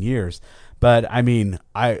years and years. But, I mean,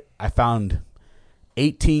 I found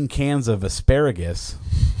 18 cans of asparagus,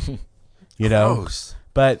 Gross.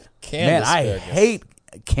 But, Canned man, asparagus. I hate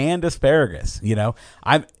canned asparagus. Am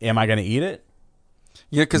I going to eat it?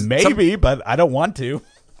 Yeah, because Maybe, but I don't want to.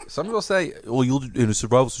 some people say, well, you'll in a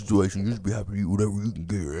survival situation, you just be happy to eat whatever you can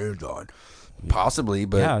get your hands on. Possibly,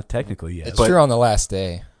 but Yeah, technically, yes. It's true on the last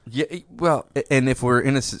day. yeah, well, and if we're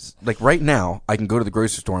in like right now, I can go to the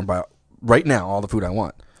grocery store and buy right now all the food I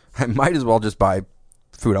want. I might as well just buy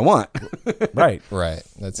food I want. Right. Right.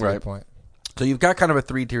 That's a Right. good point. So you've got kind of a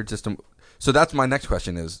 3-tiered system. So that's my next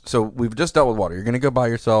question is, so we've just dealt with water. You're going to go buy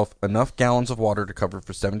yourself enough gallons of water to cover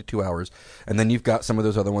for 72 hours, and then you've got some of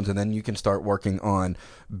those other ones, and then you can start working on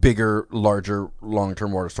bigger, larger,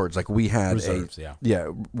 long-term water storage. Like we had Reserves,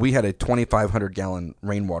 we had a 2,500-gallon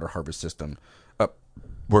rainwater harvest system up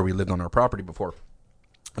where we lived on our property before.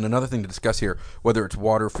 And another thing to discuss here, whether it's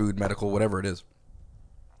water, food, medical, whatever it is,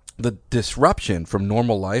 the disruption from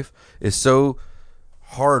normal life is so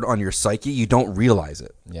hard on your psyche, you don't realize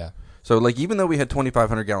it. Yeah. So, like, even though we had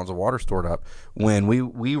 2,500 gallons of water stored up, when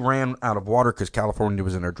we ran out of water because California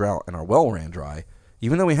was in a drought and our well ran dry,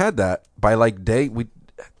 even though we had that, by, like,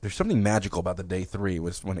 there's something magical about the day 3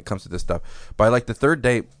 was when it comes to this stuff. By, like, the third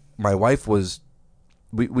day, my wife was,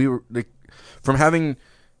 we were, like, from having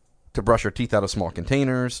to brush our teeth out of small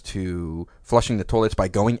containers to flushing the toilets by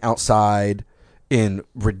going outside in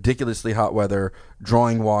ridiculously hot weather,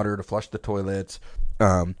 drawing water to flush the toilets,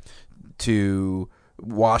 to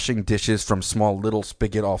washing dishes from small little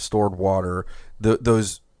spigot off stored water.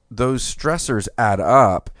 Those stressors add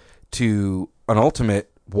up to an ultimate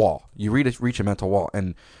wall. You reach a mental wall.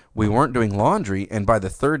 And we weren't doing laundry, and by the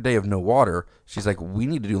third day of no water, she's like, we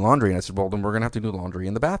need to do laundry. And I said, well, then we're going to have to do laundry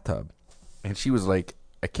in the bathtub. And she was like,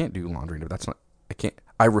 I can't do laundry.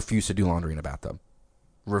 I refuse to do laundry in a bathtub.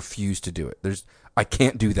 Refuse to do it. I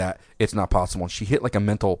can't do that. It's not possible. And she hit like a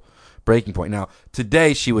mental breaking point. Now,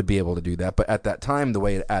 today she would be able to do that, but at that time, the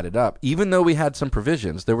way it added up, even though we had some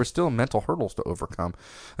provisions, there were still mental hurdles to overcome.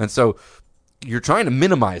 And so you're trying to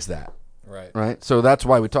minimize that. Right. So that's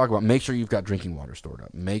why we talk about make sure you've got drinking water stored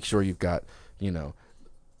up. Make sure you've got, you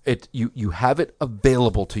have it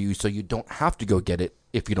available to you so you don't have to go get it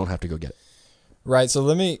if you don't have to go get it. Right.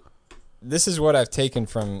 So this is what I've taken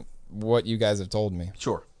from what you guys have told me.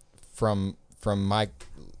 Sure. From my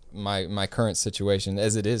current situation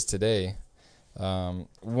as it is today.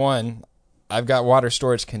 One, I've got water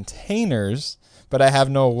storage containers, but I have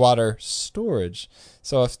no water storage.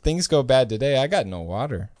 So if things go bad today, I got no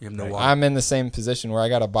water. You have no water. I'm in the same position where I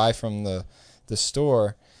got to buy from the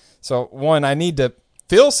store. So one, I need to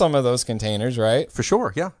fill some of those containers, right? For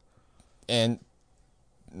sure, yeah. And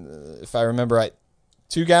if I remember right,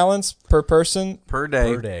 2 gallons per person Per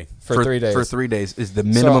day. for 3 days. For 3 days is the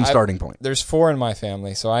minimum starting point. There's 4 in my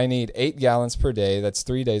family, so I need 8 gallons per day. That's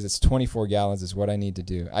 3 days. It's 24 gallons is what I need to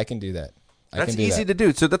do. I can do that. That's easy to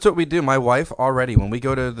do. So that's what we do. My wife already, when we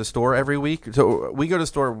go to the store every week, so we go to the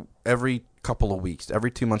store every couple of weeks,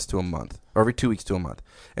 every 2 months to a month, or every 2 weeks to a month.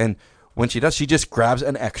 And when she does, she just grabs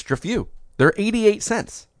an extra few. They're 88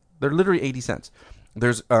 cents. They're literally 80 cents.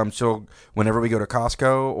 There's so whenever we go to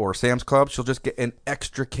Costco or Sam's Club, she'll just get an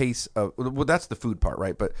extra case of, well, that's the food part,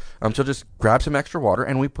 right? But she'll just grab some extra water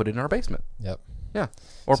and we put it in our basement. Yep. Yeah.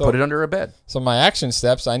 Or put it under a bed. So my action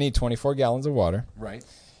steps, I need 24 gallons of water. Right.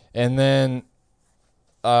 And then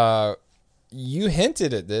you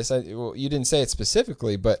hinted at this. You didn't say it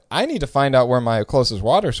specifically, but I need to find out where my closest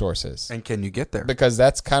water source is. And can you get there? Because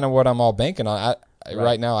that's kind of what I'm all banking on.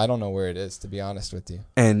 Right now, I don't know where it is, to be honest with you.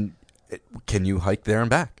 And can you hike there and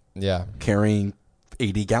back? Yeah. Carrying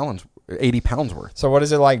 80 pounds worth. So what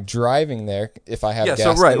is it like driving there if I have gas?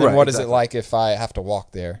 So right, and then right, what is exactly. it like if I have to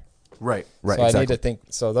walk there? Right. So I need to think.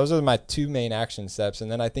 So those are my 2 main action steps.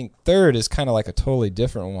 And then I think third is kind of like a totally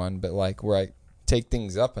different one, but like where I take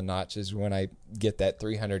things up a notch is when I get that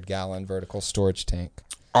 300-gallon vertical storage tank.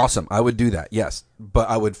 Awesome. I would do that, yes. But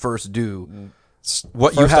I would first do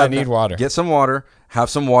what First, you have. I need water. Get some water. Have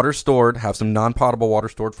some water stored. Have some non-potable water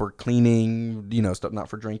stored for cleaning, stuff, not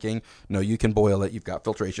for drinking. No, you can boil it. You've got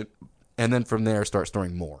filtration. And then from there, start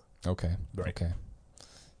storing more. Okay. Right. Okay.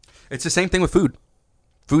 It's the same thing with food.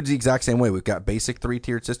 Food's the exact same way. We've got basic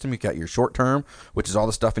 3-tiered system. You've got your short term, which is all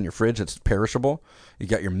the stuff in your fridge that's perishable. You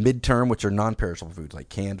got your mid-term, which are non-perishable foods like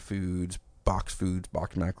canned foods, boxed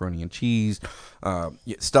macaroni and cheese.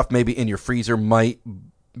 Stuff maybe in your freezer might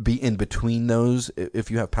be in between those. If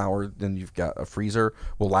you have power, then you've got a freezer.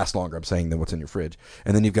 Will last longer, I'm saying, than what's in your fridge.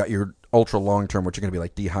 And then you've got your ultra long-term, which are going to be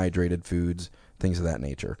like dehydrated foods, things of that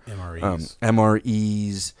nature.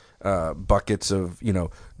 MREs. Buckets of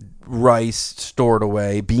rice stored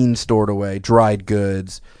away, beans stored away, dried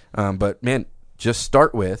goods. But man, just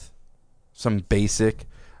start with some basic.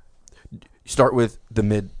 Start with the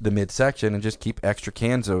mid section and just keep extra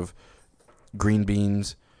cans of green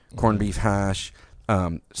beans, corned beef hash,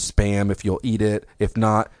 Spam if you'll eat it. If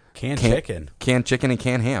not, Canned chicken. Canned chicken and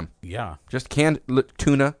canned ham. Yeah. Just canned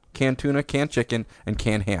tuna, canned chicken, and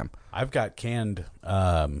canned ham. I've got canned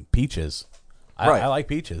peaches. Right. I like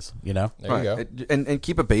peaches, you know. There you go. And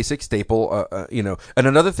keep a basic staple, you know. And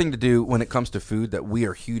another thing to do when it comes to food that we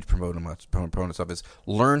are huge proponents of is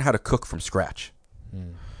learn how to cook from scratch.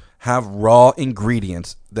 Have raw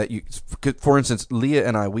ingredients that you, for instance, Leah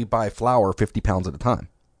and I, we buy flour 50 pounds at a time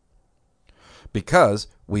because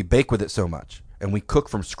we bake with it so much. And we cook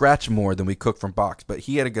from scratch more than we cook from box. But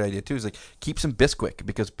he had a good idea, too. He's like, keep some Bisquick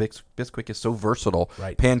because Bisquick is so versatile.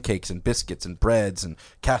 Right. Pancakes and biscuits and breads and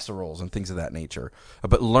casseroles and things of that nature.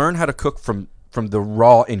 But learn how to cook from the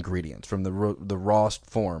raw ingredients, from the rawest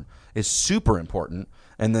form is super important.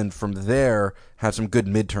 And then from there, have some good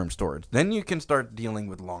midterm storage. Then you can start dealing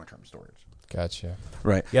with long-term storage. Gotcha.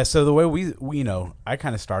 Right. Yeah, so the way we you know, I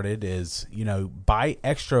kind of started is, you know, buy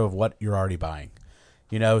extra of what you're already buying.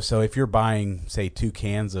 You know, so if you're buying, say, 2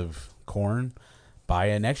 cans of corn, buy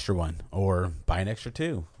an extra one or buy an extra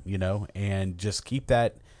 2, you know, and just keep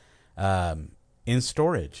that in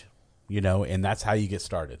storage, you know, and that's how you get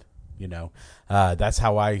started, you know. That's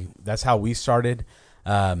how we started.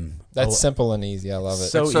 That's simple and easy. I love it.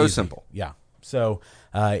 It's so easy. simple. Yeah. So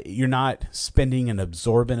you're not spending an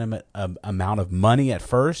absorbent amount of money at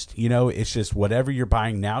first. You know, it's just whatever you're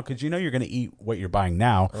buying now because you know you're going to eat what you're buying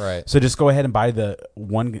now. Right. So just go ahead and buy the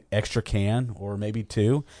 1 extra can or maybe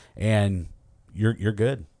 2, and you're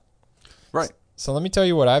good. Right. So let me tell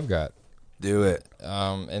you what I've got. Do it.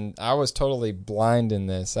 And I was totally blind in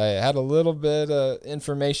this. I had a little bit of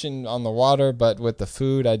information on the water, but with the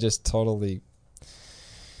food, I just totally...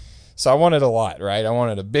 So I wanted a lot, right? I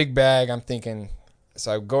wanted a big bag. I'm thinking,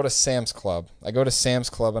 so I go to Sam's Club. And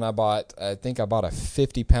I think I bought a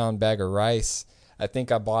 50-pound bag of rice. I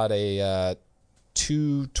think I bought a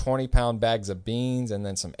 2 20-pound bags of beans and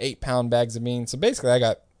then some 8-pound bags of beans. So basically I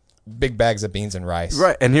got big bags of beans and rice.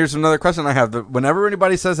 Right. And here's another question I have. Whenever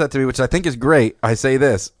anybody says that to me, which I think is great, I say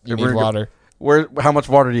this. You need water. How much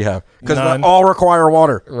water do you have? Because they None. all require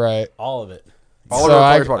water. Right. All of it. All So of it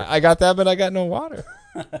requires water. I got that, but I got no water.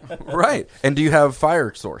 Right. And do you have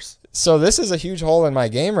fire source? So this is a huge hole in my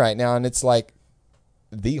game right now, and it's like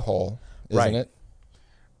the hole, isn't Right.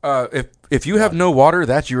 it? If you have no water,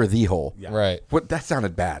 that's your the hole. Yeah. Right. What? That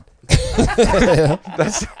sounded bad.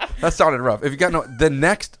 That sounded rough. If you got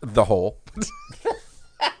the hole,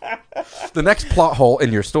 the next plot hole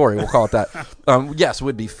in your story, we'll call it that. Yes,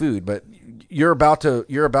 would be food, but you're about to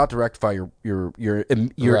rectify your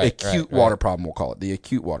acute water problem. We'll call it the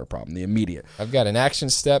acute water problem, the immediate. I've got an action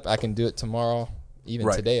step. I can do it tomorrow, even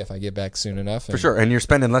Right. today if I get back soon enough. For sure, and you're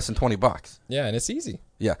spending less than $20. Yeah, and it's easy.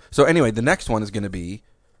 Yeah. So anyway, the next one is going to be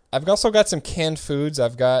I've also got some canned foods.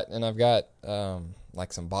 I've got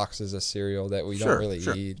like some boxes of cereal that we Sure, don't really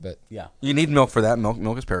sure. eat, but Yeah. you need milk for that.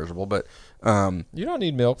 Milk is perishable, but you don't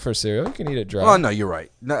need milk for cereal. You can eat it dry. oh no, you're right.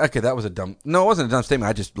 No, okay, that was it wasn't a dumb statement.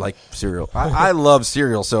 I just like cereal. I love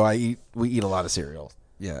cereal, so we eat a lot of cereal.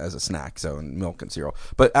 Yeah, as a snack, so and milk and cereal.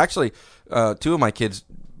 But actually, 2 of my kids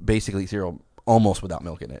basically eat cereal almost without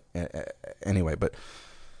milk in it. Anyway, but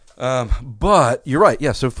you're right.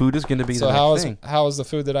 Yeah, so food is going to be So the next thing. how is the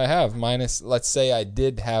food that I have minus? Let's say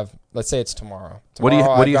it's tomorrow. What do you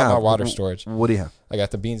I've got have? my water storage. What do you have? I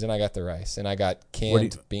got the beans and I got the rice, and I got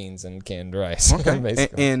canned beans and canned rice. Okay.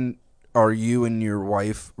 basically. And are you and your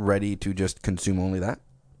wife ready to just consume only that?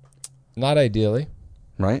 Not ideally,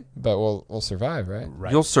 Right? but we'll survive, right?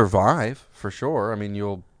 Right. You'll survive for sure. I mean,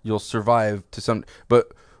 you'll survive to some.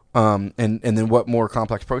 But and then what more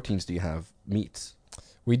complex proteins do you have? Meats.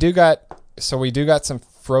 We do got some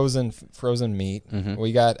frozen meat. Mhm.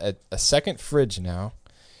 We got a second fridge now,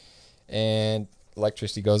 and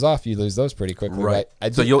electricity goes off. You lose those pretty quickly. Right.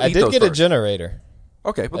 I So did, you'll I eat did those get a first. generator.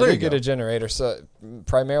 Okay, well I there did you get go. a generator, so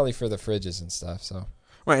primarily for the fridges and stuff. So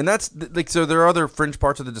Right, and that's like so. There are other fringe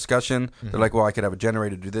parts of the discussion. Mm-hmm. They're like, "Well, I could have a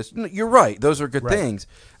generator to do this." No, you're right; those are good Right. things,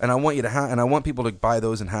 and I want you to have, and I want people to buy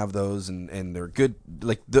those and have those, and they're good.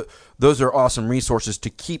 Like those are awesome resources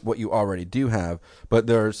to keep what you already do have. But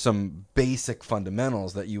there are some basic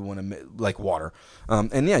fundamentals that you want to like water,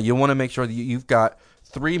 and yeah, you want to make sure that you've got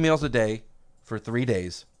 3 meals a day for 3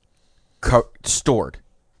 days, stored.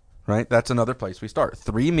 Right, that's another place we start.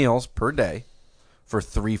 3 meals per day. For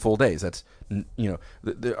 3 full days. That's,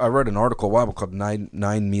 I read an article a while ago called nine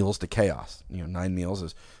Meals to Chaos. 9 meals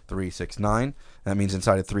is 3, 6, 9. That means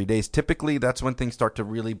inside of 3 days. Typically, that's when things start to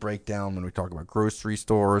really break down when we talk about grocery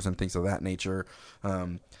stores and things of that nature.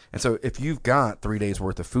 And so if you've got 3 days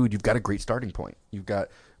worth of food, you've got a great starting point. You've got,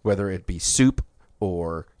 whether it be soup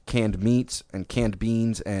or canned meats and canned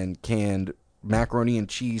beans and canned macaroni and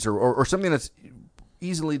cheese or something that's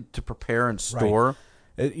easily to prepare and store.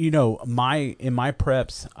 You know, in my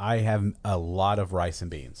preps, I have a lot of rice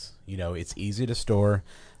and beans. You know, it's easy to store.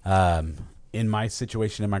 In my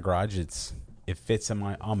situation in my garage, it fits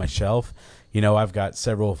on my shelf. You know, I've got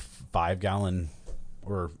several 5-gallon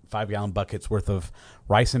buckets worth of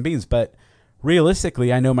rice and beans, but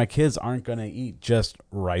realistically, I know my kids aren't going to eat just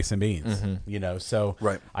rice and beans. You know, so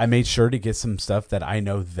I made sure to get some stuff that I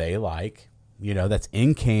know they like. You know, that's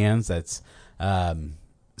in cans. That's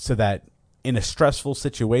so that in a stressful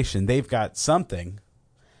situation, they've got something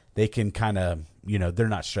they can kind of, you know, they're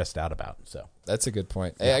not stressed out about. So that's a good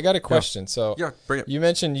point. Hey, I got a question. So bring it. You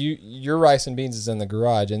mentioned your rice and beans is in the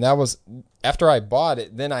garage, and that was after I bought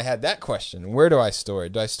it. Then I had that question: where do I store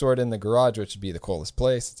it? Do I store it in the garage, which would be the coldest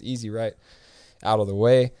place? It's easy, right? Out of the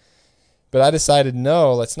way. But I decided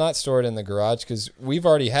no, let's not store it in the garage because we've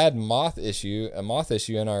already had a moth issue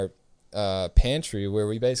in our pantry where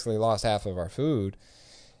we basically lost half of our food.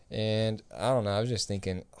 And I don't know, I was just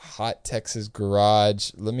thinking hot Texas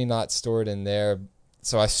garage, let me not store it in there.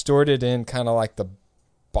 So I stored it in kind of like the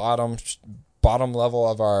bottom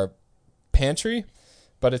level of our pantry,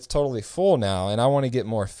 but it's totally full now and I want to get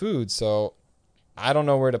more food. So I don't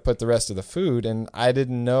know where to put the rest of the food, and I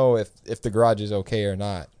didn't know if the garage is okay or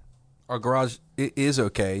not. Our garage is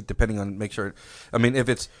okay, depending on make sure. I mean, if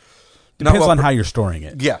it's depends on how you're storing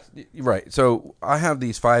it. Yeah, right. So I have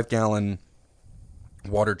these 5-gallon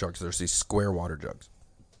water jugs. There's these square water jugs,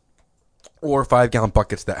 or 5-gallon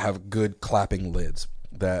buckets that have good clapping lids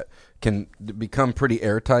that can become pretty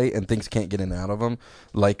airtight, and things can't get in and out of them,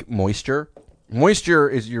 like moisture. Moisture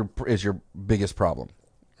is your biggest problem,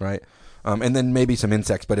 right? And then maybe some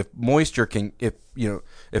insects. But if moisture can't get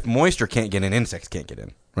in, insects can't get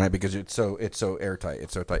in, right? Because it's so airtight,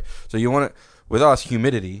 it's so tight. So you want it with us,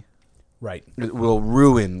 humidity, right? It will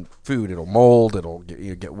ruin food. It'll mold. It'll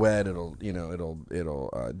get wet. It'll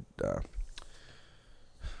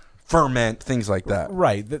ferment, things like that.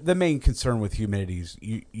 Right. The main concern with humidity is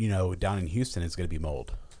you know down in Houston it's going to be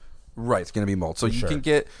mold. Right, it's going to be mold. So you can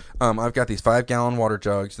get, I've got these 5-gallon water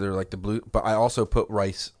jugs. They're like the blue, but I also put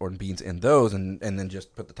rice or beans in those and then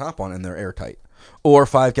just put the top on, and they're airtight. Or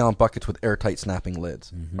 5-gallon buckets with airtight snapping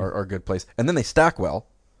lids are a good place. And then they stack well,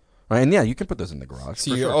 right? And yeah, you can put those in the garage.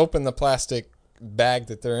 So you open the plastic bag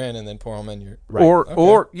that they're in and then pour them in your... Right.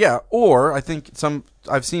 Or I think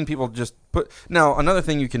I've seen people just put... Now, another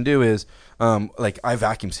thing you can do is, like I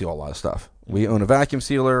vacuum seal a lot of stuff. We own a vacuum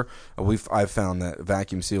sealer. I've found that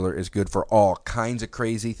vacuum sealer is good for all kinds of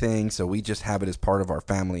crazy things. So we just have it as part of our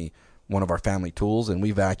family, one of our family tools, and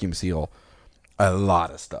we vacuum seal a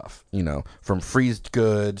lot of stuff. You know, from freezed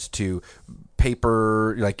goods to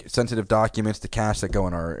paper, like sensitive documents, to cash that go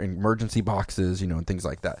in our emergency boxes, you know, and things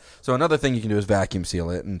like that. So another thing you can do is vacuum seal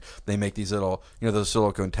it, and they make these little, you know, those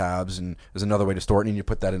silicone tabs, and there's another way to store it, and you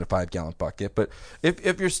put that in a 5-gallon bucket. But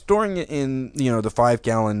if you're storing it in, you know, the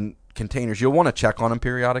 5-gallon containers, you'll want to check on them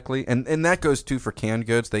periodically, and that goes too for canned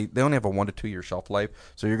goods. They only have a 1 to 2 year shelf life,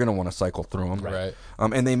 so you're going to want to cycle through them. Right.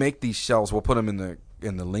 And they make these shelves. We'll put them in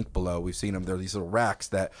the link below. We've seen them. They're these little racks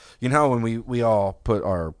that, you know, when we all put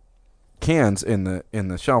our cans in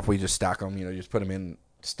the shelf, we just stack them. You know, you just put them in,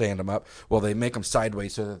 stand them up. Well, they make them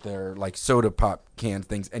sideways so that they're like soda pop can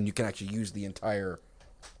things, and you can actually use the entire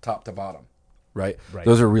top to bottom. Right.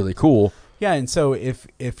 Those are really cool. Yeah, and so if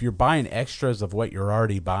you're buying extras of what you're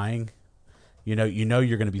already buying, you know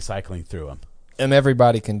you're going to be cycling through them. And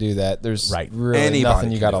everybody can do that. There's really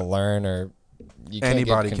nothing you got to learn, or you can't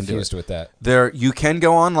get confused with that. You can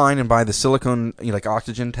go online and buy the silicone, like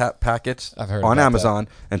oxygen tap packets on Amazon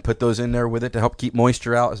and put those in there with it to help keep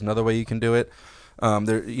moisture out. Is another way you can do it. Let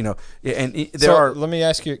me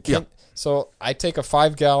ask you. So I take my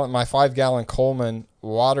 5-gallon Coleman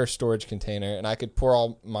water storage container, and I could pour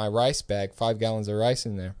all my rice bag, 5 gallons of rice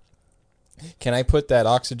in there. Can I put that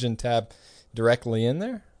oxygen tab directly in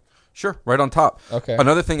there? Sure, right on top. Okay.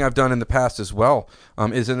 Another thing I've done in the past as well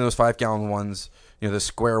is in those 5-gallon ones, you know, the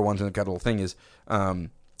square ones, and it's got a little thing is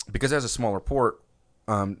because it has a smaller port.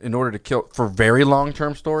 In order to kill for very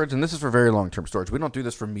long-term storage, and this is for very long-term storage. We don't do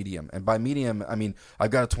this for medium, and by medium I mean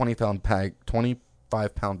I've got a 25-pound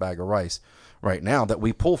bag of rice right now that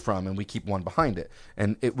we pull from, and we keep one behind it,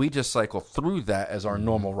 and we just cycle through that as our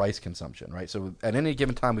normal rice consumption, right? So at any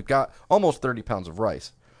given time we've got almost 30 pounds of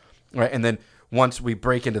rice, right? And then once we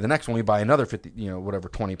break into the next one, we buy another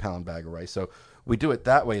 20-pound bag of rice. So we do it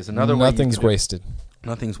that way. Is another way. Nothing's wasted.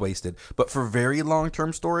 Nothing's wasted. But for very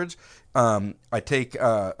long-term storage, I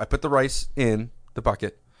put the rice in the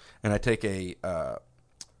bucket, and I take a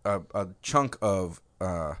chunk of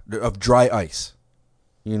dry ice.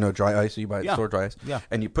 You know, dry ice. So you buy at the Yeah. store dry ice. Yeah.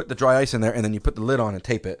 And you put the dry ice in there, and then you put the lid on and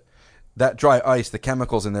tape it. That dry ice, the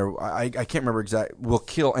chemicals in there, I can't remember exact, will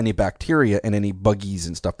kill any bacteria and any buggies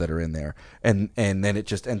and stuff that are in there, and then it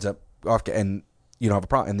just ends up off, and you don't have a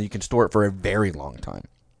problem, and then you can store it for a very long time.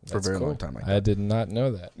 For a That's very cool. long time. Like I did not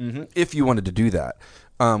know that. if you wanted to do that.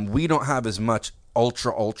 We don't have as much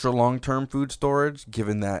ultra long-term food storage,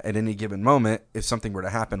 given that at any given moment, if something were to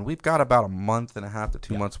happen, we've got about a month and a half to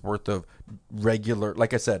 2 months worth of regular,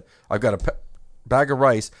 like I said, I've got a bag of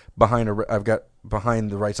rice behind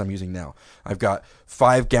the rice I'm using now. I've got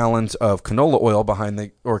 5 gallons of canola oil behind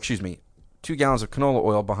 2 gallons of canola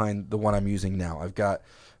oil behind the one I'm using now. I've got,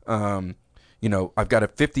 I've got a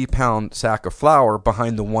 50-pound sack of flour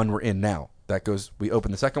behind the one we're in now. That goes, we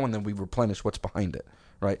open the second one, then we replenish what's behind it,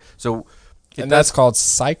 right? So, And that's called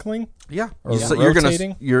cycling? yeah. Or So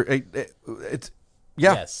rotating?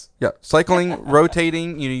 Yes. Yeah, cycling,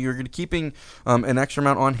 rotating. You're keeping an extra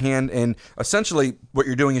amount on hand, and essentially what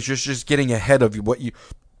you're doing is just getting ahead of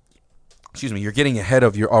you're getting ahead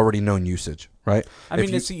of your already known usage, right? I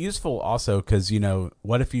mean, it's useful also because,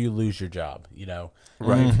 what if you lose your job?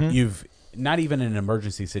 Right. You've not even an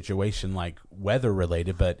emergency situation like weather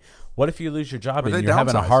related, but what if you lose your job Or and they you're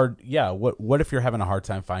having a downsize. what if you're having a hard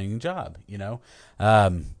time finding a job?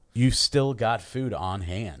 You still got food on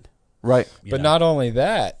hand. Right. But not only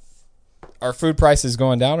that, are food prices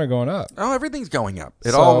going down or going up? Oh, everything's going up.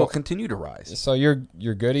 It So- all will continue to rise. So you're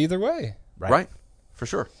good either way. Right. For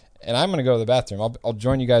sure. And I'm going to go to the bathroom. I'll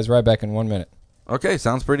join you guys right back in 1 minute. Okay,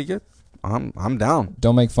 sounds pretty good. I'm down.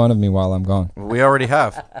 Don't make fun of me while I'm gone. We already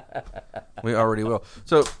have. We already will.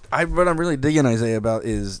 So what I'm really digging Isaiah about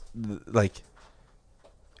is like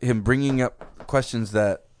him bringing up questions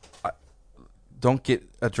that don't get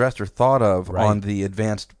addressed or thought of Right. on the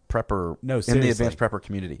advanced prepper No, in the seriously. advanced prepper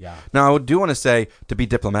community. Yeah. Now I do want to say, to be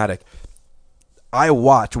diplomatic, we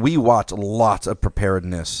watch lots of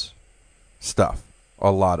preparedness stuff.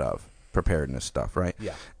 A lot of preparedness stuff, right?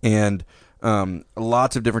 Yeah. And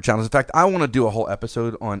lots of different channels. In fact, I want to do a whole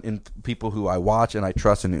episode on people who I watch and I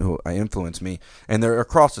trust and who I influence me, and they're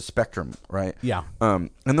across the spectrum, right? Yeah. And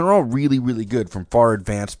they're all really, really good from far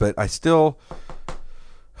advanced, but I still,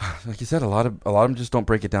 like you said, a lot of them just don't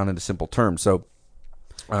break it down into simple terms. So,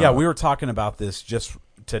 Yeah, we were talking about this just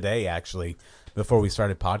today, actually, before we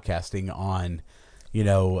started podcasting on,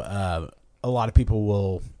 a lot of people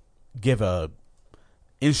will give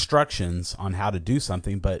instructions on how to do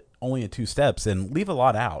something, but only in 2 steps and leave a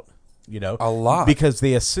lot out, A lot. because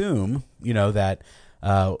they assume, that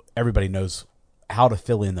everybody knows how to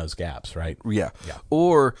fill in those gaps, right? Yeah. Yeah.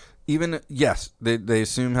 Or even, yes, they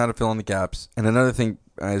assume how to fill in the gaps. And another thing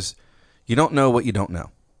is you don't know what you don't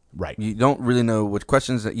know. Right. You don't really know what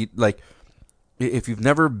questions that you like. If you've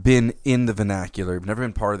never been in the vernacular, you've never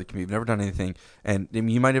been part of the community, you've never done anything, and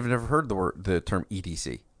you might have never heard the term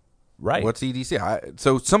EDC. Right. What's EDC?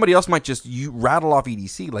 So somebody else might just rattle off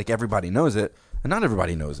EDC like everybody knows it, and not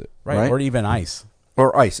everybody knows it. right. Or even ICE.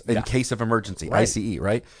 Or ICE in Yeah. case of emergency, Right. ICE,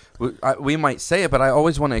 right? We might say it, but I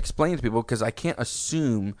always want to explain to people because I can't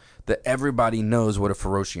assume that everybody knows what a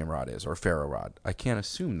ferrocium rod is or ferro rod. I can't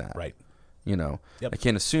assume that. Right. I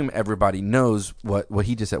can't assume everybody knows what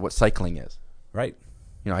he just said, what cycling is. Right.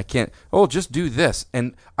 I can't, just do this.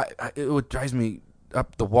 And it drives me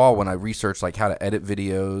up the wall when I research like how to edit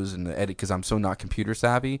videos and because I'm so not computer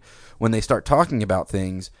savvy. When they start talking about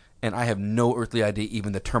things and I have no earthly idea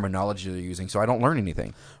even the terminology they're using, so I don't learn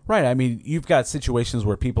anything. Right. I mean, you've got situations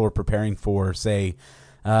where people are preparing for, say,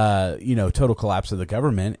 total collapse of the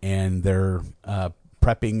government, and they're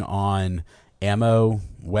prepping on ammo,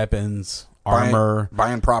 weapons, armor,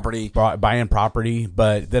 buying property. buying property.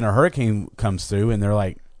 But then a hurricane comes through, and they're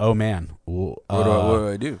like, "Oh man, What do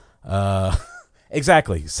I do?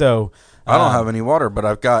 exactly." So I don't have any water, but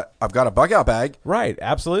I've got a bug out bag. right,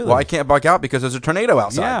 absolutely. Well, I can't bug out because there's a tornado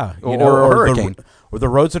outside. Yeah, or a hurricane. or the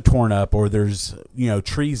roads are torn up, or there's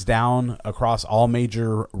trees down across all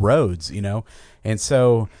major roads. And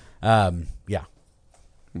so yeah,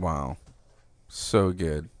 Wow. So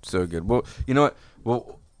good. So good. Well, you know what?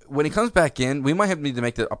 Well, when he comes back in, we might need to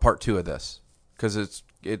make a part 2 of this because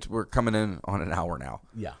we're coming in on an hour now.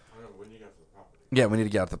 yeah. Yeah, we need to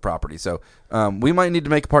get out the property. So we might need to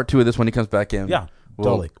make a part 2 of this when he comes back in. Yeah,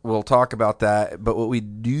 totally. We'll talk about that. But what we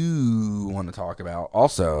do want to talk about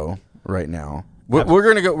also right now, we're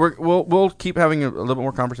going to go. We'll keep having a little bit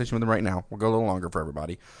more conversation with him right now. We'll go a little longer for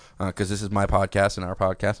everybody because this is my podcast and our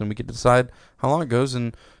podcast, and we get to decide how long it goes.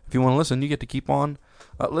 And if you want to listen, you get to keep on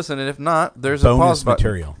listen. And if not, there's Bonus a pause button.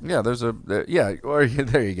 material. Yeah, there's a yeah. Or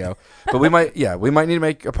there you go. But we might need to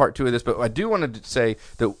make a part 2 of this. But I do want to say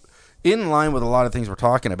that in line with a lot of things we're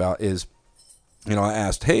talking about is I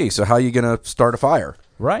asked, hey, so how are you going to start a fire?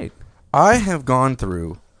 Right. I have gone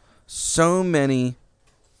through so many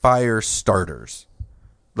fire starters,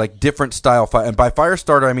 like different style fire. And by fire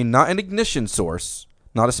starter, I mean not an ignition source,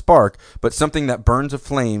 not a spark, but something that burns a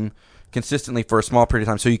flame consistently for a small period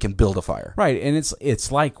of time so you can build a fire. Right, and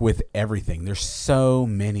it's like with everything. There's so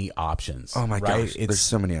many options. Oh my gosh, there's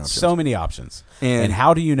so many options. So many options. And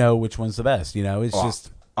how do you know which one's the best? It's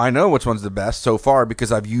just... I know which one's the best so far because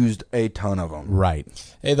I've used a ton of them. Right.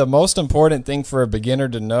 Hey, the most important thing for a beginner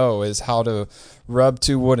to know is how to rub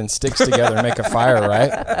 2 wooden sticks together and make a fire, right?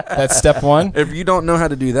 That's step 1. If you don't know how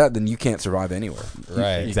to do that, then you can't survive anywhere.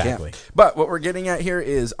 Right. You Exactly. can't. But what we're getting at here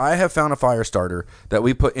is I have found a fire starter that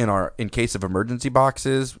we put in our in case of emergency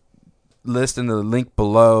boxes list in the link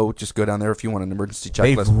below. Just go down there if you want an emergency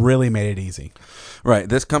checklist. They've really made it easy. Right.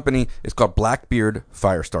 This company is called Blackbeard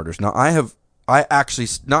Fire Starters. Now, I actually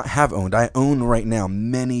not have owned. I own right now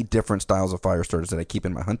many different styles of fire starters that I keep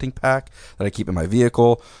in my hunting pack, that I keep in my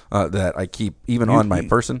vehicle, that I keep even on my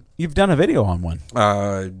person. You've done a video on one.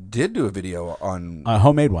 Did do a video on A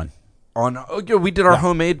homemade one. we did our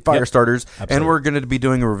homemade fire starters, Absolutely. and we're going to be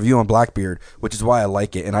doing a review on Blackbeard, which is why I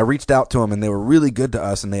like it. And I reached out to them, and they were really good to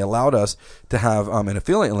us, and they allowed us to have an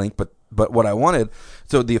affiliate link. But what I wanted,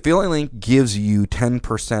 so the affiliate link gives you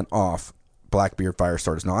 10% off Blackbeard fire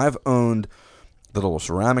starters. Now I've owned the little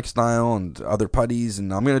ceramic style and other putties,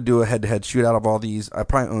 and I'm going to do a head-to-head shootout of all these. I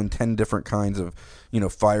probably own 10 different kinds of,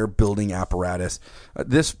 fire building apparatus.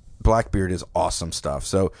 This Blackbeard is awesome stuff.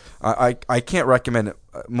 So I can't recommend it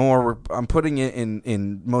more. I'm putting it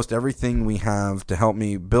in most everything we have to help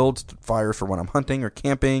me build fires for when I'm hunting or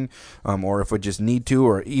camping, or if I just need to,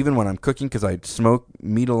 or even when I'm cooking because I smoke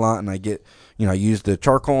meat a lot and I get, I use the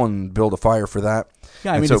charcoal and build a fire for that.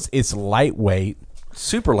 Yeah, I mean, it's lightweight.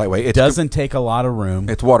 Super lightweight. It doesn't take a lot of room.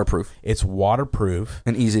 It's waterproof. It's waterproof.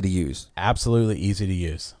 And easy to use. Absolutely easy to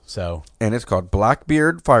use. And it's called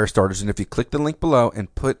Blackbeard Fire Starters. And if you click the link below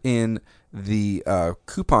and put in the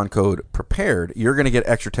coupon code PREPARED, you're going to get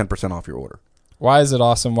extra 10% off your order. Why is it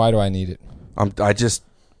awesome? Why do I need it? I just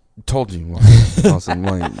told you. Awesome.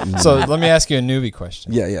 So let me ask you a newbie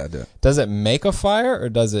question. Yeah, do it. Does it make a fire, or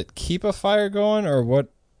does it keep a fire going, or what?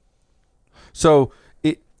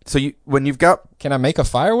 When you've got... Can I make a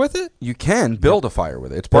fire with it? You can build a fire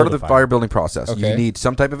with it. It's part of the fire building process. Okay. You need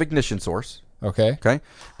some type of ignition source. Okay. Okay.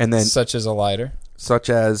 And then... Such as a lighter. Such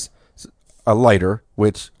as a lighter,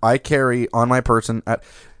 which I carry on my person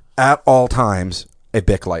at all times, a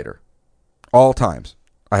Bic lighter. All times.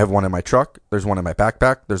 I have one in my truck. There's one in my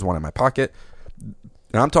backpack. There's one in my pocket.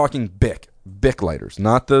 And I'm talking Bic lighters,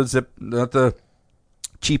 not the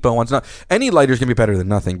cheapo ones. Not any lighters can be better than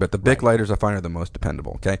nothing, but the Bic lighters I find are the most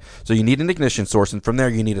dependable. Okay, so you need an ignition source, and from there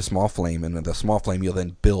you need a small flame, and the small flame you'll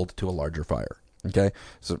then build to a larger fire. Okay,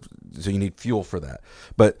 so you need fuel for that.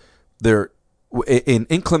 But in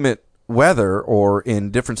inclement weather or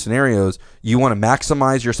in different scenarios, you want to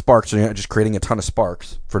maximize your sparks, so you're not just creating a ton of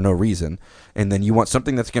sparks for no reason, and then you want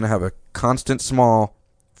something that's going to have a constant small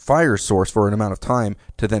fire source for an amount of time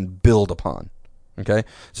to then build upon. Okay,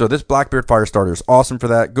 so this Blackbeard fire starter is awesome for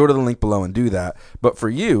that. Go to the link below and do that. But for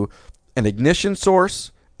you, an ignition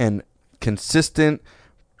source and consistent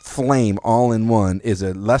flame all in one is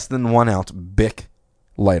a less than 1 ounce Bic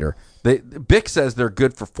lighter. Bic says they're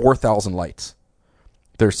good for 4,000 lights.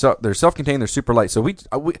 They're self-contained. They're super light. So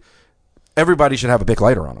everybody should have a Bic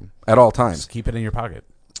lighter on them at all times. Just keep it in your pocket.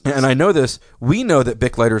 And I know this. We know that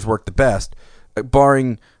Bic lighters work the best,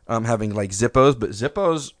 barring having like Zippos. But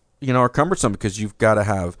Zippos, are cumbersome because you've got to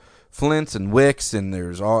have flints and wicks, and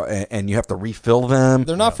and you have to refill them.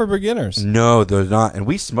 They're not for beginners. No, they're not. And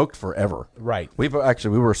we smoked forever. Right. We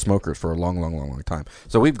were smokers for a long time.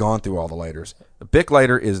 So we've gone through all the lighters. The Bic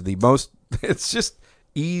lighter is the most. It's just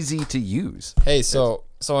easy to use. Hey, so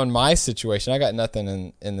in my situation, I got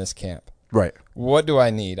nothing in this camp. Right. What do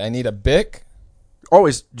I need? I need a Bic.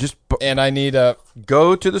 Always just and I need a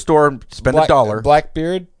go to the store and spend $1.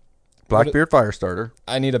 Blackbeard fire starter.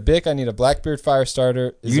 I need a Bic. I need a Blackbeard fire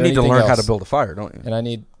starter. You need to learn how to build a fire, don't you? And I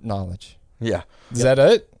need knowledge. Yeah. Is that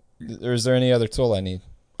it? Or is there any other tool I need?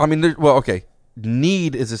 I mean, okay.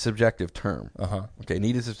 Need is a subjective term. Uh-huh. Okay,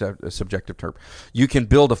 need is a subjective term. You can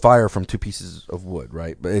build a fire from 2 pieces of wood,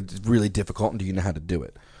 right? But it's really difficult, and do you know how to do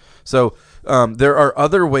it? So there are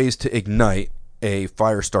other ways to ignite a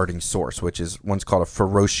fire starting source, which is one's called a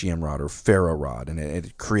ferrocium rod or ferro rod, and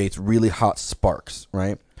it creates really hot sparks,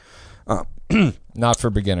 right? Not for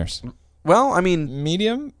beginners. Well, I mean,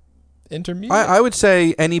 medium. intermediate? I would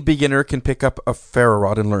say any beginner can pick up a ferro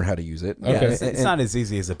rod and learn how to use it. Yeah, Okay. it's not as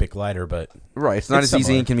easy as a big lighter, but Right. It's not It's as easy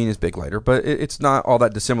similar. and convenient as big lighter, but it's not all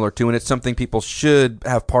that dissimilar to, and it's something people should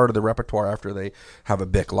have part of the repertoire after they have a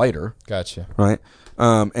big lighter, Gotcha. right?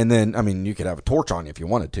 And then, I mean, you could have a torch on you if you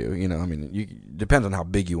wanted to, you know, I mean, depends on how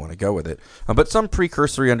big you want to go with it. But some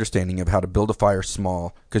precursory understanding of how to build a fire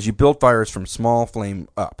small, because you build fires from small flame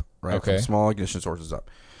up, right? Okay. From small ignition sources up.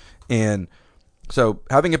 And so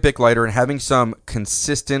having a Bic lighter and having some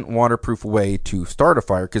consistent waterproof way to start a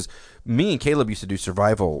fire, because me and Caleb used to do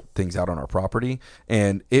survival things out on our property,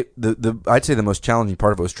 and I'd say the most challenging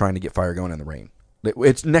part of it was trying to get fire going in the rain.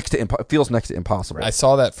 It's it feels next to impossible. I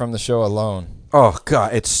saw that from the show alone. Oh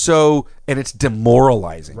God, it's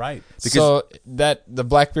demoralizing. right. Because So the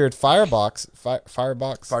Blackbeard firebox, fire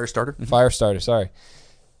starter. fire starter, sorry,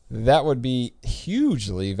 that would be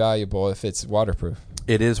hugely valuable if it's waterproof.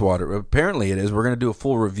 It is water. Apparently, it is. We're going to do a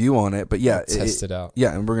full review on it, but yeah, Test it out.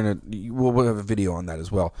 Yeah, and we'll have a video on that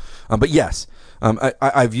as well. But yes,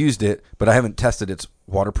 I've used it, but I haven't tested its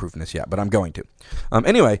waterproofness yet. But I'm going to.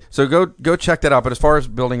 Anyway, so go check that out. But as far as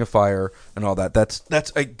building a fire and all that, that's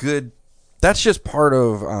just part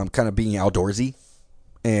of kind of being outdoorsy.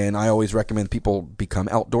 And I always recommend people become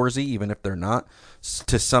outdoorsy, even if they're not,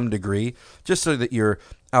 to some degree, just so that you're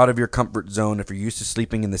out of your comfort zone. If you're used to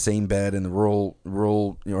sleeping in the same bed in the rural,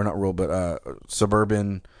 or not rural, but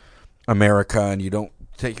suburban America, and you don't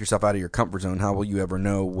take yourself out of your comfort zone, how will you ever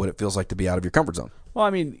know what it feels like to be out of your comfort zone? Well,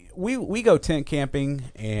 I mean, we go tent camping,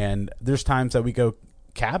 and there's times that we go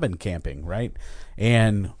cabin camping, right?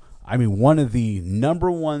 And I mean, one of the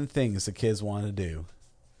number one things the kids want to do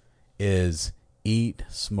is eat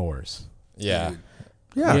s'mores. Yeah.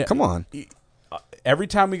 Yeah, Yeah. come on. Every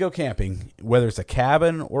time we go camping, whether it's a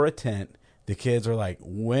cabin or a tent, the kids are like,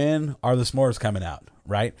 when are the s'mores coming out,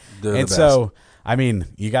 right? They're and the so, I mean,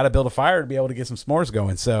 you got to build a fire to be able to get some s'mores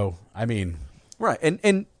going. So, I mean, Right,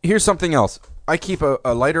 and here's something else. I keep a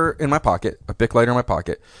lighter in my pocket, a Bic lighter in my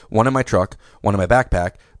pocket, one in my truck, one in my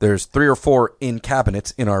backpack. There's 3 or 4 in cabinets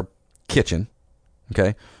in our kitchen,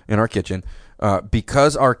 okay,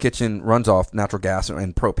 because our kitchen runs off natural gas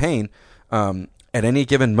and propane. At any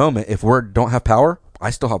given moment, if we don't have power, I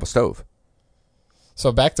still have a stove.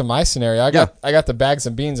 So back to my scenario, I got the bags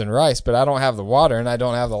of beans and rice, but I don't have the water and I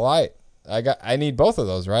don't have the light. I need both of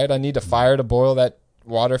those, right? I need a fire to boil that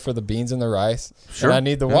water for the beans and the rice, Sure. and I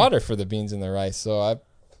need the water for the beans and the rice. So I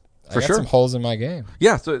got sure. some holes in my game.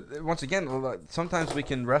 Yeah, so once again, sometimes we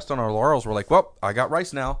can rest on our laurels. We're like, well, I got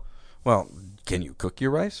rice now. Well, can you cook your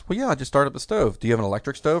rice? Well, yeah, just start up the stove. Do you have an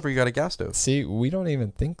electric stove or you got a gas stove? See, we don't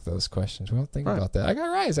even think those questions. We don't think Right. about that. I got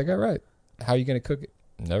rice. How are you going to cook it?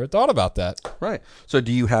 Never thought about that. Right. So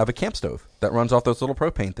do you have a camp stove that runs off those little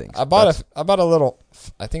propane things? I bought a little,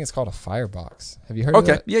 I think it's called a firebox. Have you heard of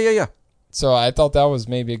Okay. that? Yeah. So I thought that was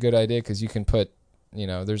maybe a good idea because you can put,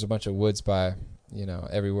 there's a bunch of woods by,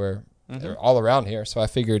 everywhere, all around here. So I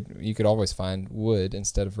figured you could always find wood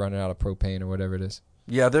instead of running out of propane or whatever it is.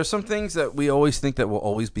 Yeah, there's some things that we always think that we'll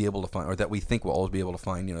always be able to find, or that we think we'll always be able to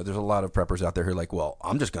find. There's a lot of preppers out there who are like, well,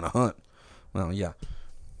 I'm just going to hunt. Well, yeah.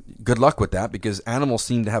 Good luck with that, because animals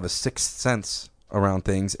seem to have a sixth sense around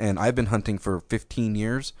things, and I've been hunting for 15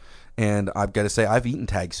 years, and I've got to say, I've eaten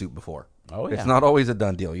tag soup before. Oh, yeah. It's not always a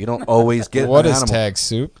done deal. You don't always get What an is animal. tag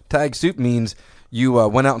soup? Tag soup means you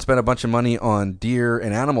went out and spent a bunch of money on deer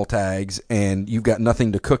and animal tags, and you've got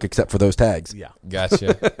nothing to cook except for those tags. yeah.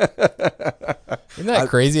 Gotcha. Isn't that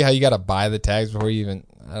crazy how you got to buy the tags before you even?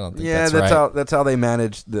 I don't think Yeah, that's right. that's how they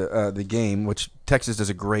manage the game, which Texas does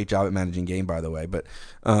a great job at managing game, by the way. But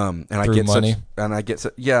Through money?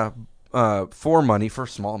 For money, for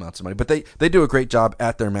small amounts of money, but they do a great job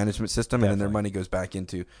at their management system, and then their money goes back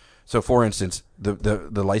into. So, for instance,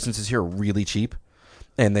 the licenses here are really cheap,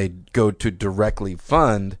 and they go to directly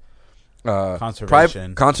fund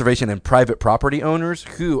conservation and private property owners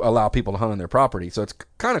who allow people to hunt on their property. So it's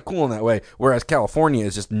kind of cool in that way. Whereas California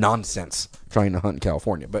is just nonsense trying to hunt in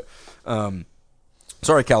California. But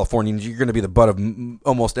sorry, Californians, you're going to be the butt of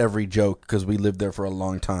almost every joke because we lived there for a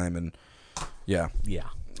long time. And yeah,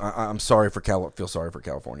 I'm sorry for feel sorry for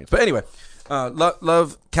Californians. But anyway,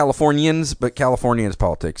 love Californians, but Californians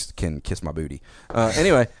politics can kiss my booty.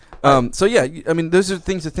 Anyway. So yeah, I mean, those are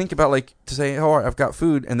things to think about, like to say, oh, I've got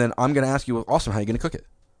food, and then I'm going to ask you, well, awesome, how are you going to cook it?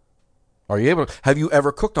 Are you able to? Have you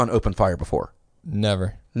ever cooked on open fire before?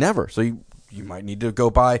 Never. Never. So you might need to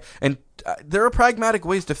go buy, and there are pragmatic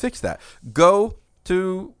ways to fix that. Go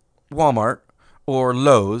to Walmart or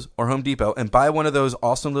Lowe's or Home Depot and buy one of those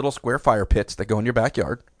awesome little square fire pits that go in your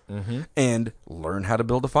backyard. and learn how to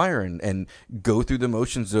build a fire and go through the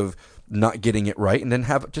motions of not getting it right, and then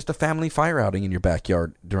have just a family fire outing in your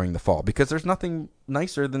backyard during the fall, because there's nothing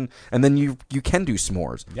nicer than, and then you can do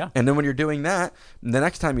s'mores. Yeah. And then when you're doing that, the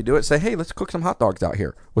next time you do it, say, hey, let's cook some hot dogs out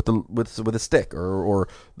here with a stick, or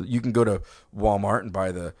you can go to Walmart and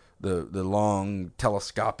buy the long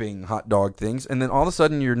telescoping hot dog things, and then all of a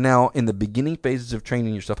sudden you're now in the beginning phases of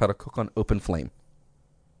training yourself how to cook on open flame.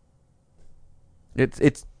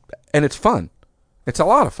 It's fun. It's a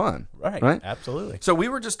lot of fun. Right? Absolutely. So we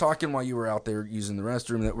were just talking while you were out there using the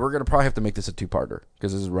restroom that we're going to probably have to make this a two-parter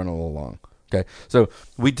because this is running a little long. Okay. So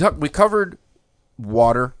we covered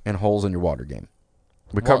water and holes in your water game.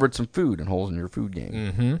 We covered some food and holes in your food game.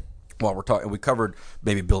 Mm-hmm. While we're talking, we covered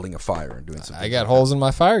maybe building a fire and doing something. I got holes in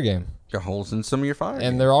my fire game. Got holes in some of your fire game.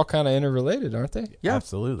 And they're all kind of interrelated, aren't they? Yeah,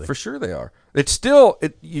 absolutely. For sure they are. It's still,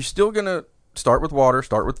 you're still going to start with water,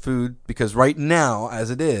 start with food, because right now,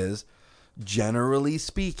 as it is, generally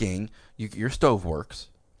speaking, your stove works,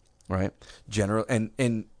 right?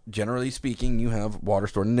 Generally speaking, you have water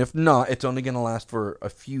stored, and if not, it's only going to last for a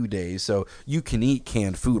few days, so you can eat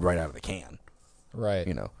canned food right out of the can. Right.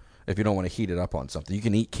 You know, if you don't want to heat it up on something, you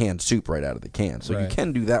can eat canned soup right out of the can, so you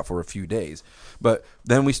can do that for a few days. But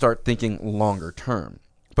then we start thinking longer term.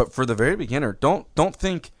 But for the very beginner, don't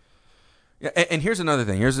think. And here's another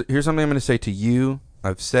thing. Here's something I'm going to say to you.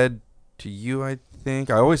 I've said to you, I think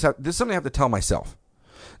I always have. This is something I have to tell myself.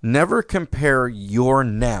 Never compare your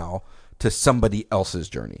now to somebody else's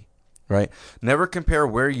journey, right? Never compare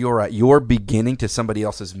where you're at, your beginning, to somebody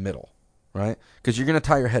else's middle, right? Because you're going to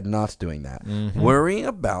tie your head knots doing that. Mm-hmm. Worry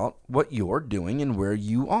about what you're doing and where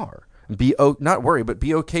you are. Not worry, but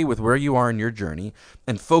be okay with where you are in your journey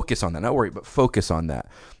and focus on that. Not worry, but focus on that.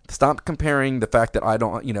 Stop comparing the fact that I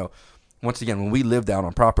don't, once again, when we lived out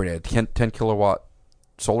on property, I had a 10 kilowatt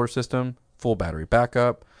solar system, full battery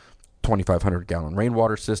backup, 2,500 gallon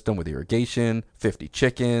rainwater system with irrigation, 50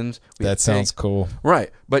 chickens. That sounds cool.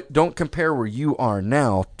 Right. But don't compare where you are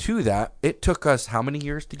now to that. It took us how many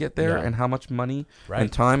years to get there, and how much money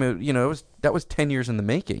and time? That was 10 years in the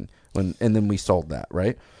making, and then we sold that,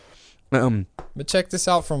 right? But check this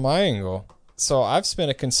out from my angle. So I've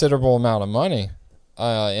spent a considerable amount of money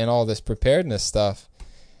in all this preparedness stuff,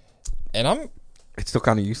 and it's still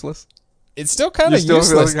kind of useless. It's still kind of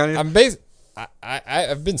useless.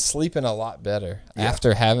 I've been sleeping a lot better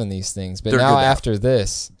after having these things. But now after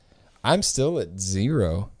this, I'm still at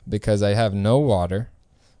zero because I have no water.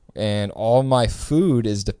 And all my food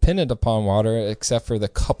is dependent upon water except for the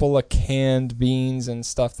couple of canned beans and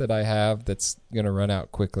stuff that I have that's going to run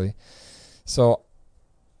out quickly. So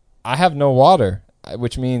I have no water,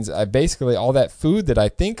 which means I basically all that food that I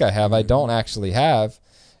think I have, I don't actually have.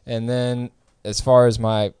 And then as far as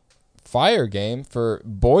my fire game for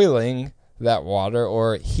boiling that water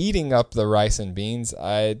or heating up the rice and beans,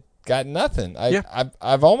 I got nothing.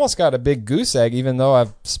 I've almost got a big goose egg, even though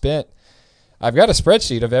I've got a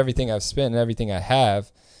spreadsheet of everything I've spent and everything I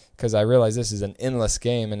have, because I realize this is an endless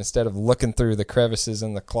game, and instead of looking through the crevices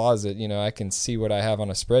in the closet, I can see what I have on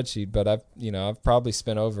a spreadsheet. But I've probably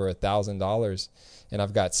spent over $1,000, and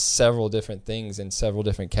I've got several different things in several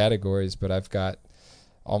different categories, but I've got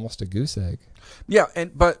almost a goose egg. Yeah,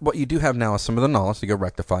 but what you do have now is some of the knowledge to go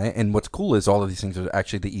rectify it. And what's cool is all of these things are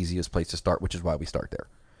actually the easiest place to start, which is why we start there.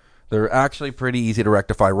 They're actually pretty easy to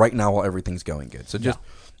rectify right now while everything's going good. So just,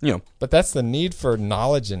 But that's the need for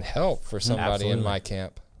knowledge and help for somebody in my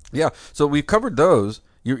camp. Yeah, so we've covered those.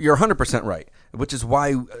 You're 100% right, which is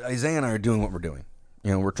why Isaiah and I are doing what we're doing.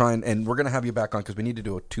 We're trying, and we're going to have you back on because we need to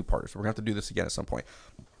do a two-parter. So we're going to have to do this again at some point.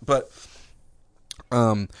 But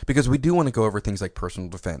because we do want to go over things like personal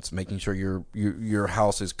defense, making sure your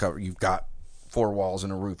house is covered. You've got 4 walls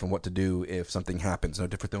and a roof, and what to do if something happens. No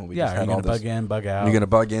different than what we just had. You're going to bug in, bug out. You're going to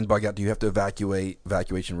bug in, bug out. Do you have to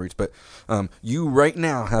evacuation routes? But you right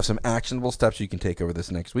now have some actionable steps you can take over this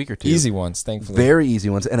next week or two. Easy ones, thankfully. Very easy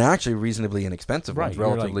ones, and actually reasonably inexpensive ones.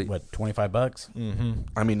 Relatively, like, what, $25? Mm-hmm.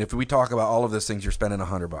 I mean, if we talk about all of these things, you're spending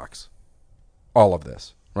 $100. All of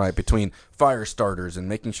this. Right, between fire starters and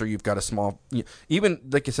making sure you've got a small, even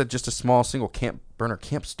like I said, just a small single camp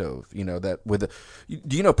stove. That with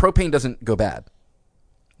propane doesn't go bad.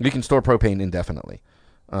 You can store propane indefinitely,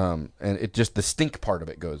 and it just the stink part of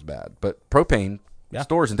it goes bad. But propane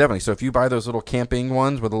stores indefinitely. So if you buy those little camping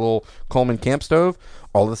ones with a little Coleman camp stove,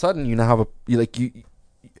 all of a sudden you now have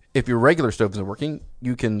if your regular stove isn't working,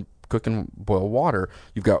 you can cook and boil water.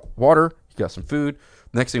 You've got water. You've got some food.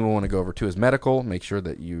 Next thing we want to go over to is medical. Make sure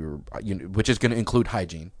that which is going to include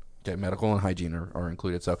hygiene. Okay, medical and hygiene are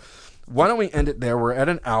included. So why don't we end it there? We're at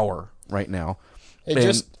an hour right now.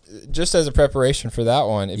 Hey, just as a preparation for that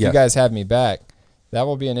one, if you guys have me back, That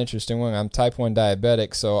will be an interesting one. I'm type 1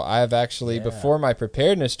 diabetic, so I've actually, before my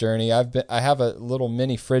preparedness journey, I have a little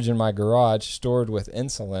mini fridge in my garage stored with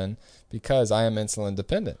insulin because I am insulin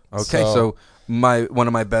dependent. Okay, so one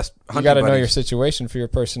of my best hunting you got to know buddies- your situation for your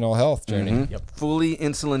personal health journey. Mhm. Fully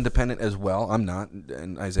insulin dependent as well. I'm not,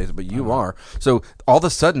 and Isaiah, but you are. So all of a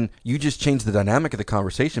sudden, you just changed the dynamic of the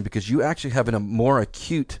conversation because you actually have a more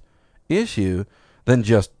acute issue than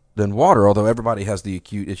water. Although everybody has the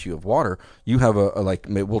acute issue of water, you have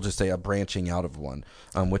we'll just say a branching out of one,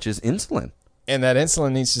 which is insulin. And that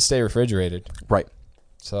insulin needs to stay refrigerated. Right.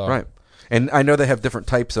 So Right. And I know they have different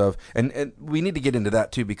types of, and we need to get into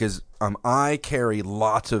that too because I carry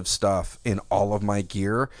lots of stuff in all of my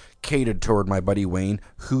gear catered toward my buddy Wayne,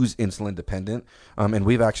 who's insulin dependent. And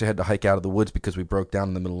we've actually had to hike out of the woods because we broke down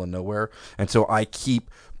in the middle of nowhere. And so I keep,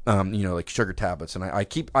 like sugar tablets, and I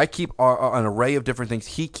keep an array of different things.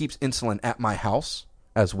 He keeps insulin at my house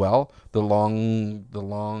as well. The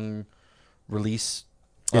long release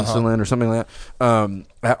insulin or something like that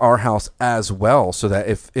at our house as well, so that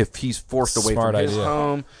if he's forced away Smart from his idea.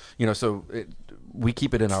 home, we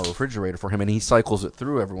keep it in our refrigerator for him, and he cycles it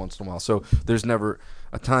through every once in a while. So there's never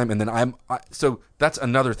a time. And then so that's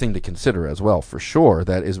another thing to consider as well, for sure.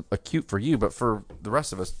 That is acute for you, but for the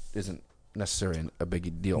rest of us isn't necessarily a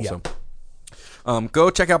big deal. Yeah. So go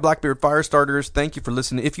check out Blackbeard Firestarters. Thank you for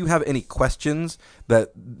listening. If you have any questions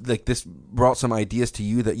that like this brought some ideas to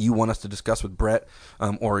you that you want us to discuss with Brett,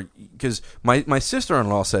 or because my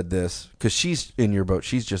sister-in-law said this because she's in your boat.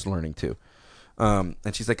 She's just learning too. And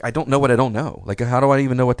she's like, I don't know what I don't know. Like, how do I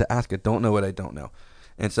even know what to ask? I don't know what I don't know.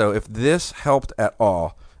 And so if this helped at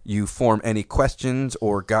all, you form any questions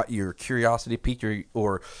or got your curiosity piqued,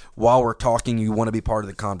 or while we're talking, you want to be part of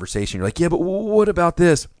the conversation. You're like, yeah, but what about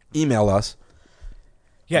this? Email us.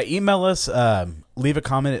 Yeah, email us. Leave a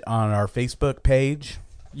comment on our Facebook page.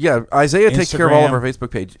 Yeah, Isaiah takes care of all of Instagram. our Facebook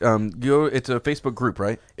page. It's a Facebook group,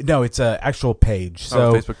 right? No, it's an actual page.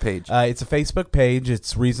 So Facebook page. It's a Facebook page.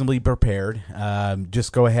 It's reasonably prepared.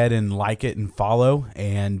 Just go ahead and like it and follow.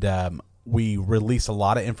 And we release a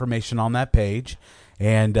lot of information on that page.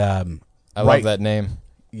 And I love that name.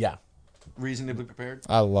 Yeah. Reasonably prepared.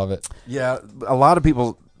 I love it. Yeah, a lot of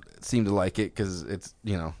people seem to like it because it's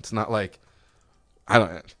it's not like I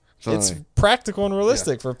don't. It's practical and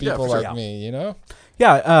realistic for people for sure. like me, you know?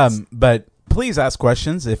 Yeah, but please ask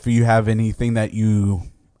questions. If you have anything that you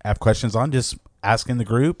have questions on, just ask in the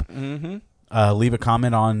group. Mm-hmm. Leave a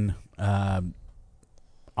comment on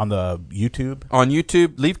the YouTube. On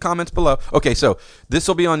YouTube, leave comments below. Okay, so this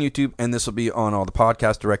will be on YouTube and this will be on all the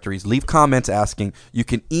podcast directories. Leave comments asking. You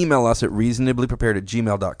can email us at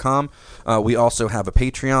reasonablyprepared@gmail.com. We also have a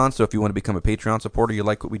Patreon, so if you want to become a Patreon supporter, you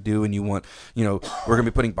like what we do, and you want, we're going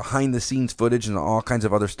to be putting behind-the-scenes footage and all kinds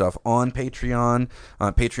of other stuff on Patreon.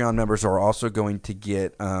 Patreon members are also going to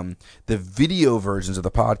get the video versions of the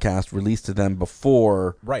podcast released to them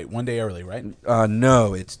before. Right, 1 day early, right?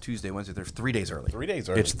 No, it's Tuesday, Wednesday. They're 3 days early. 3 days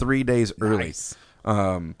early. It's 3 days early. Nice.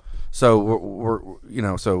 So we're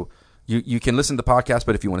so you can listen to the podcast,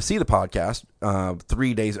 but if you want to see the podcast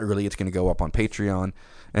 3 days early, it's going to go up on Patreon.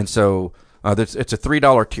 And so it's a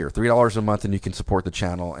 $3 tier, $3 a month, and you can support the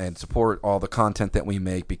channel and support all the content that we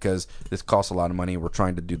make because this costs a lot of money. And we're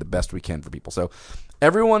trying to do the best we can for people. So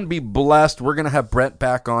everyone be blessed. We're going to have Brett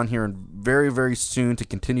back on here very, very soon to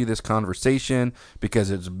continue this conversation because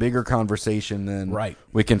it's a bigger conversation than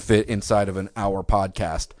we can fit inside of an hour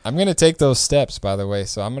podcast. I'm going to take those steps, by the way,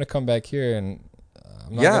 so I'm going to come back here and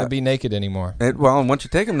I'm not going to be naked anymore. And once you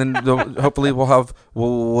take them, then hopefully we'll have,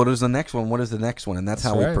 what is the next one? What is the next one? And that's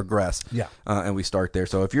how we progress. Yeah. And we start there.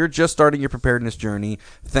 So if you're just starting your preparedness journey,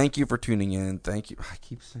 thank you for tuning in. Thank you. I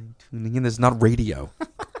keep saying tuning in. This is not radio.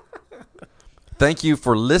 Thank you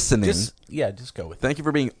for listening. Just go with it. Thank you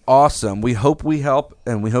for being awesome. We hope we help,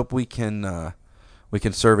 and we hope we can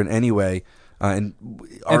serve in any way. And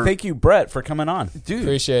thank you, Brett, for coming on. Dude,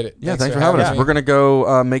 appreciate it. Yeah, thanks for having us. We're going to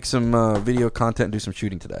go make some video content and do some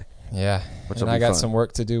shooting today. Yeah, and I got some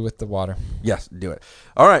work to do with the water. Yes, do it.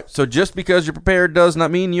 All right, so just because you're prepared does not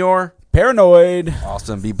mean you're paranoid.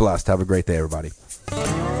 Awesome. Be blessed. Have a great day, everybody.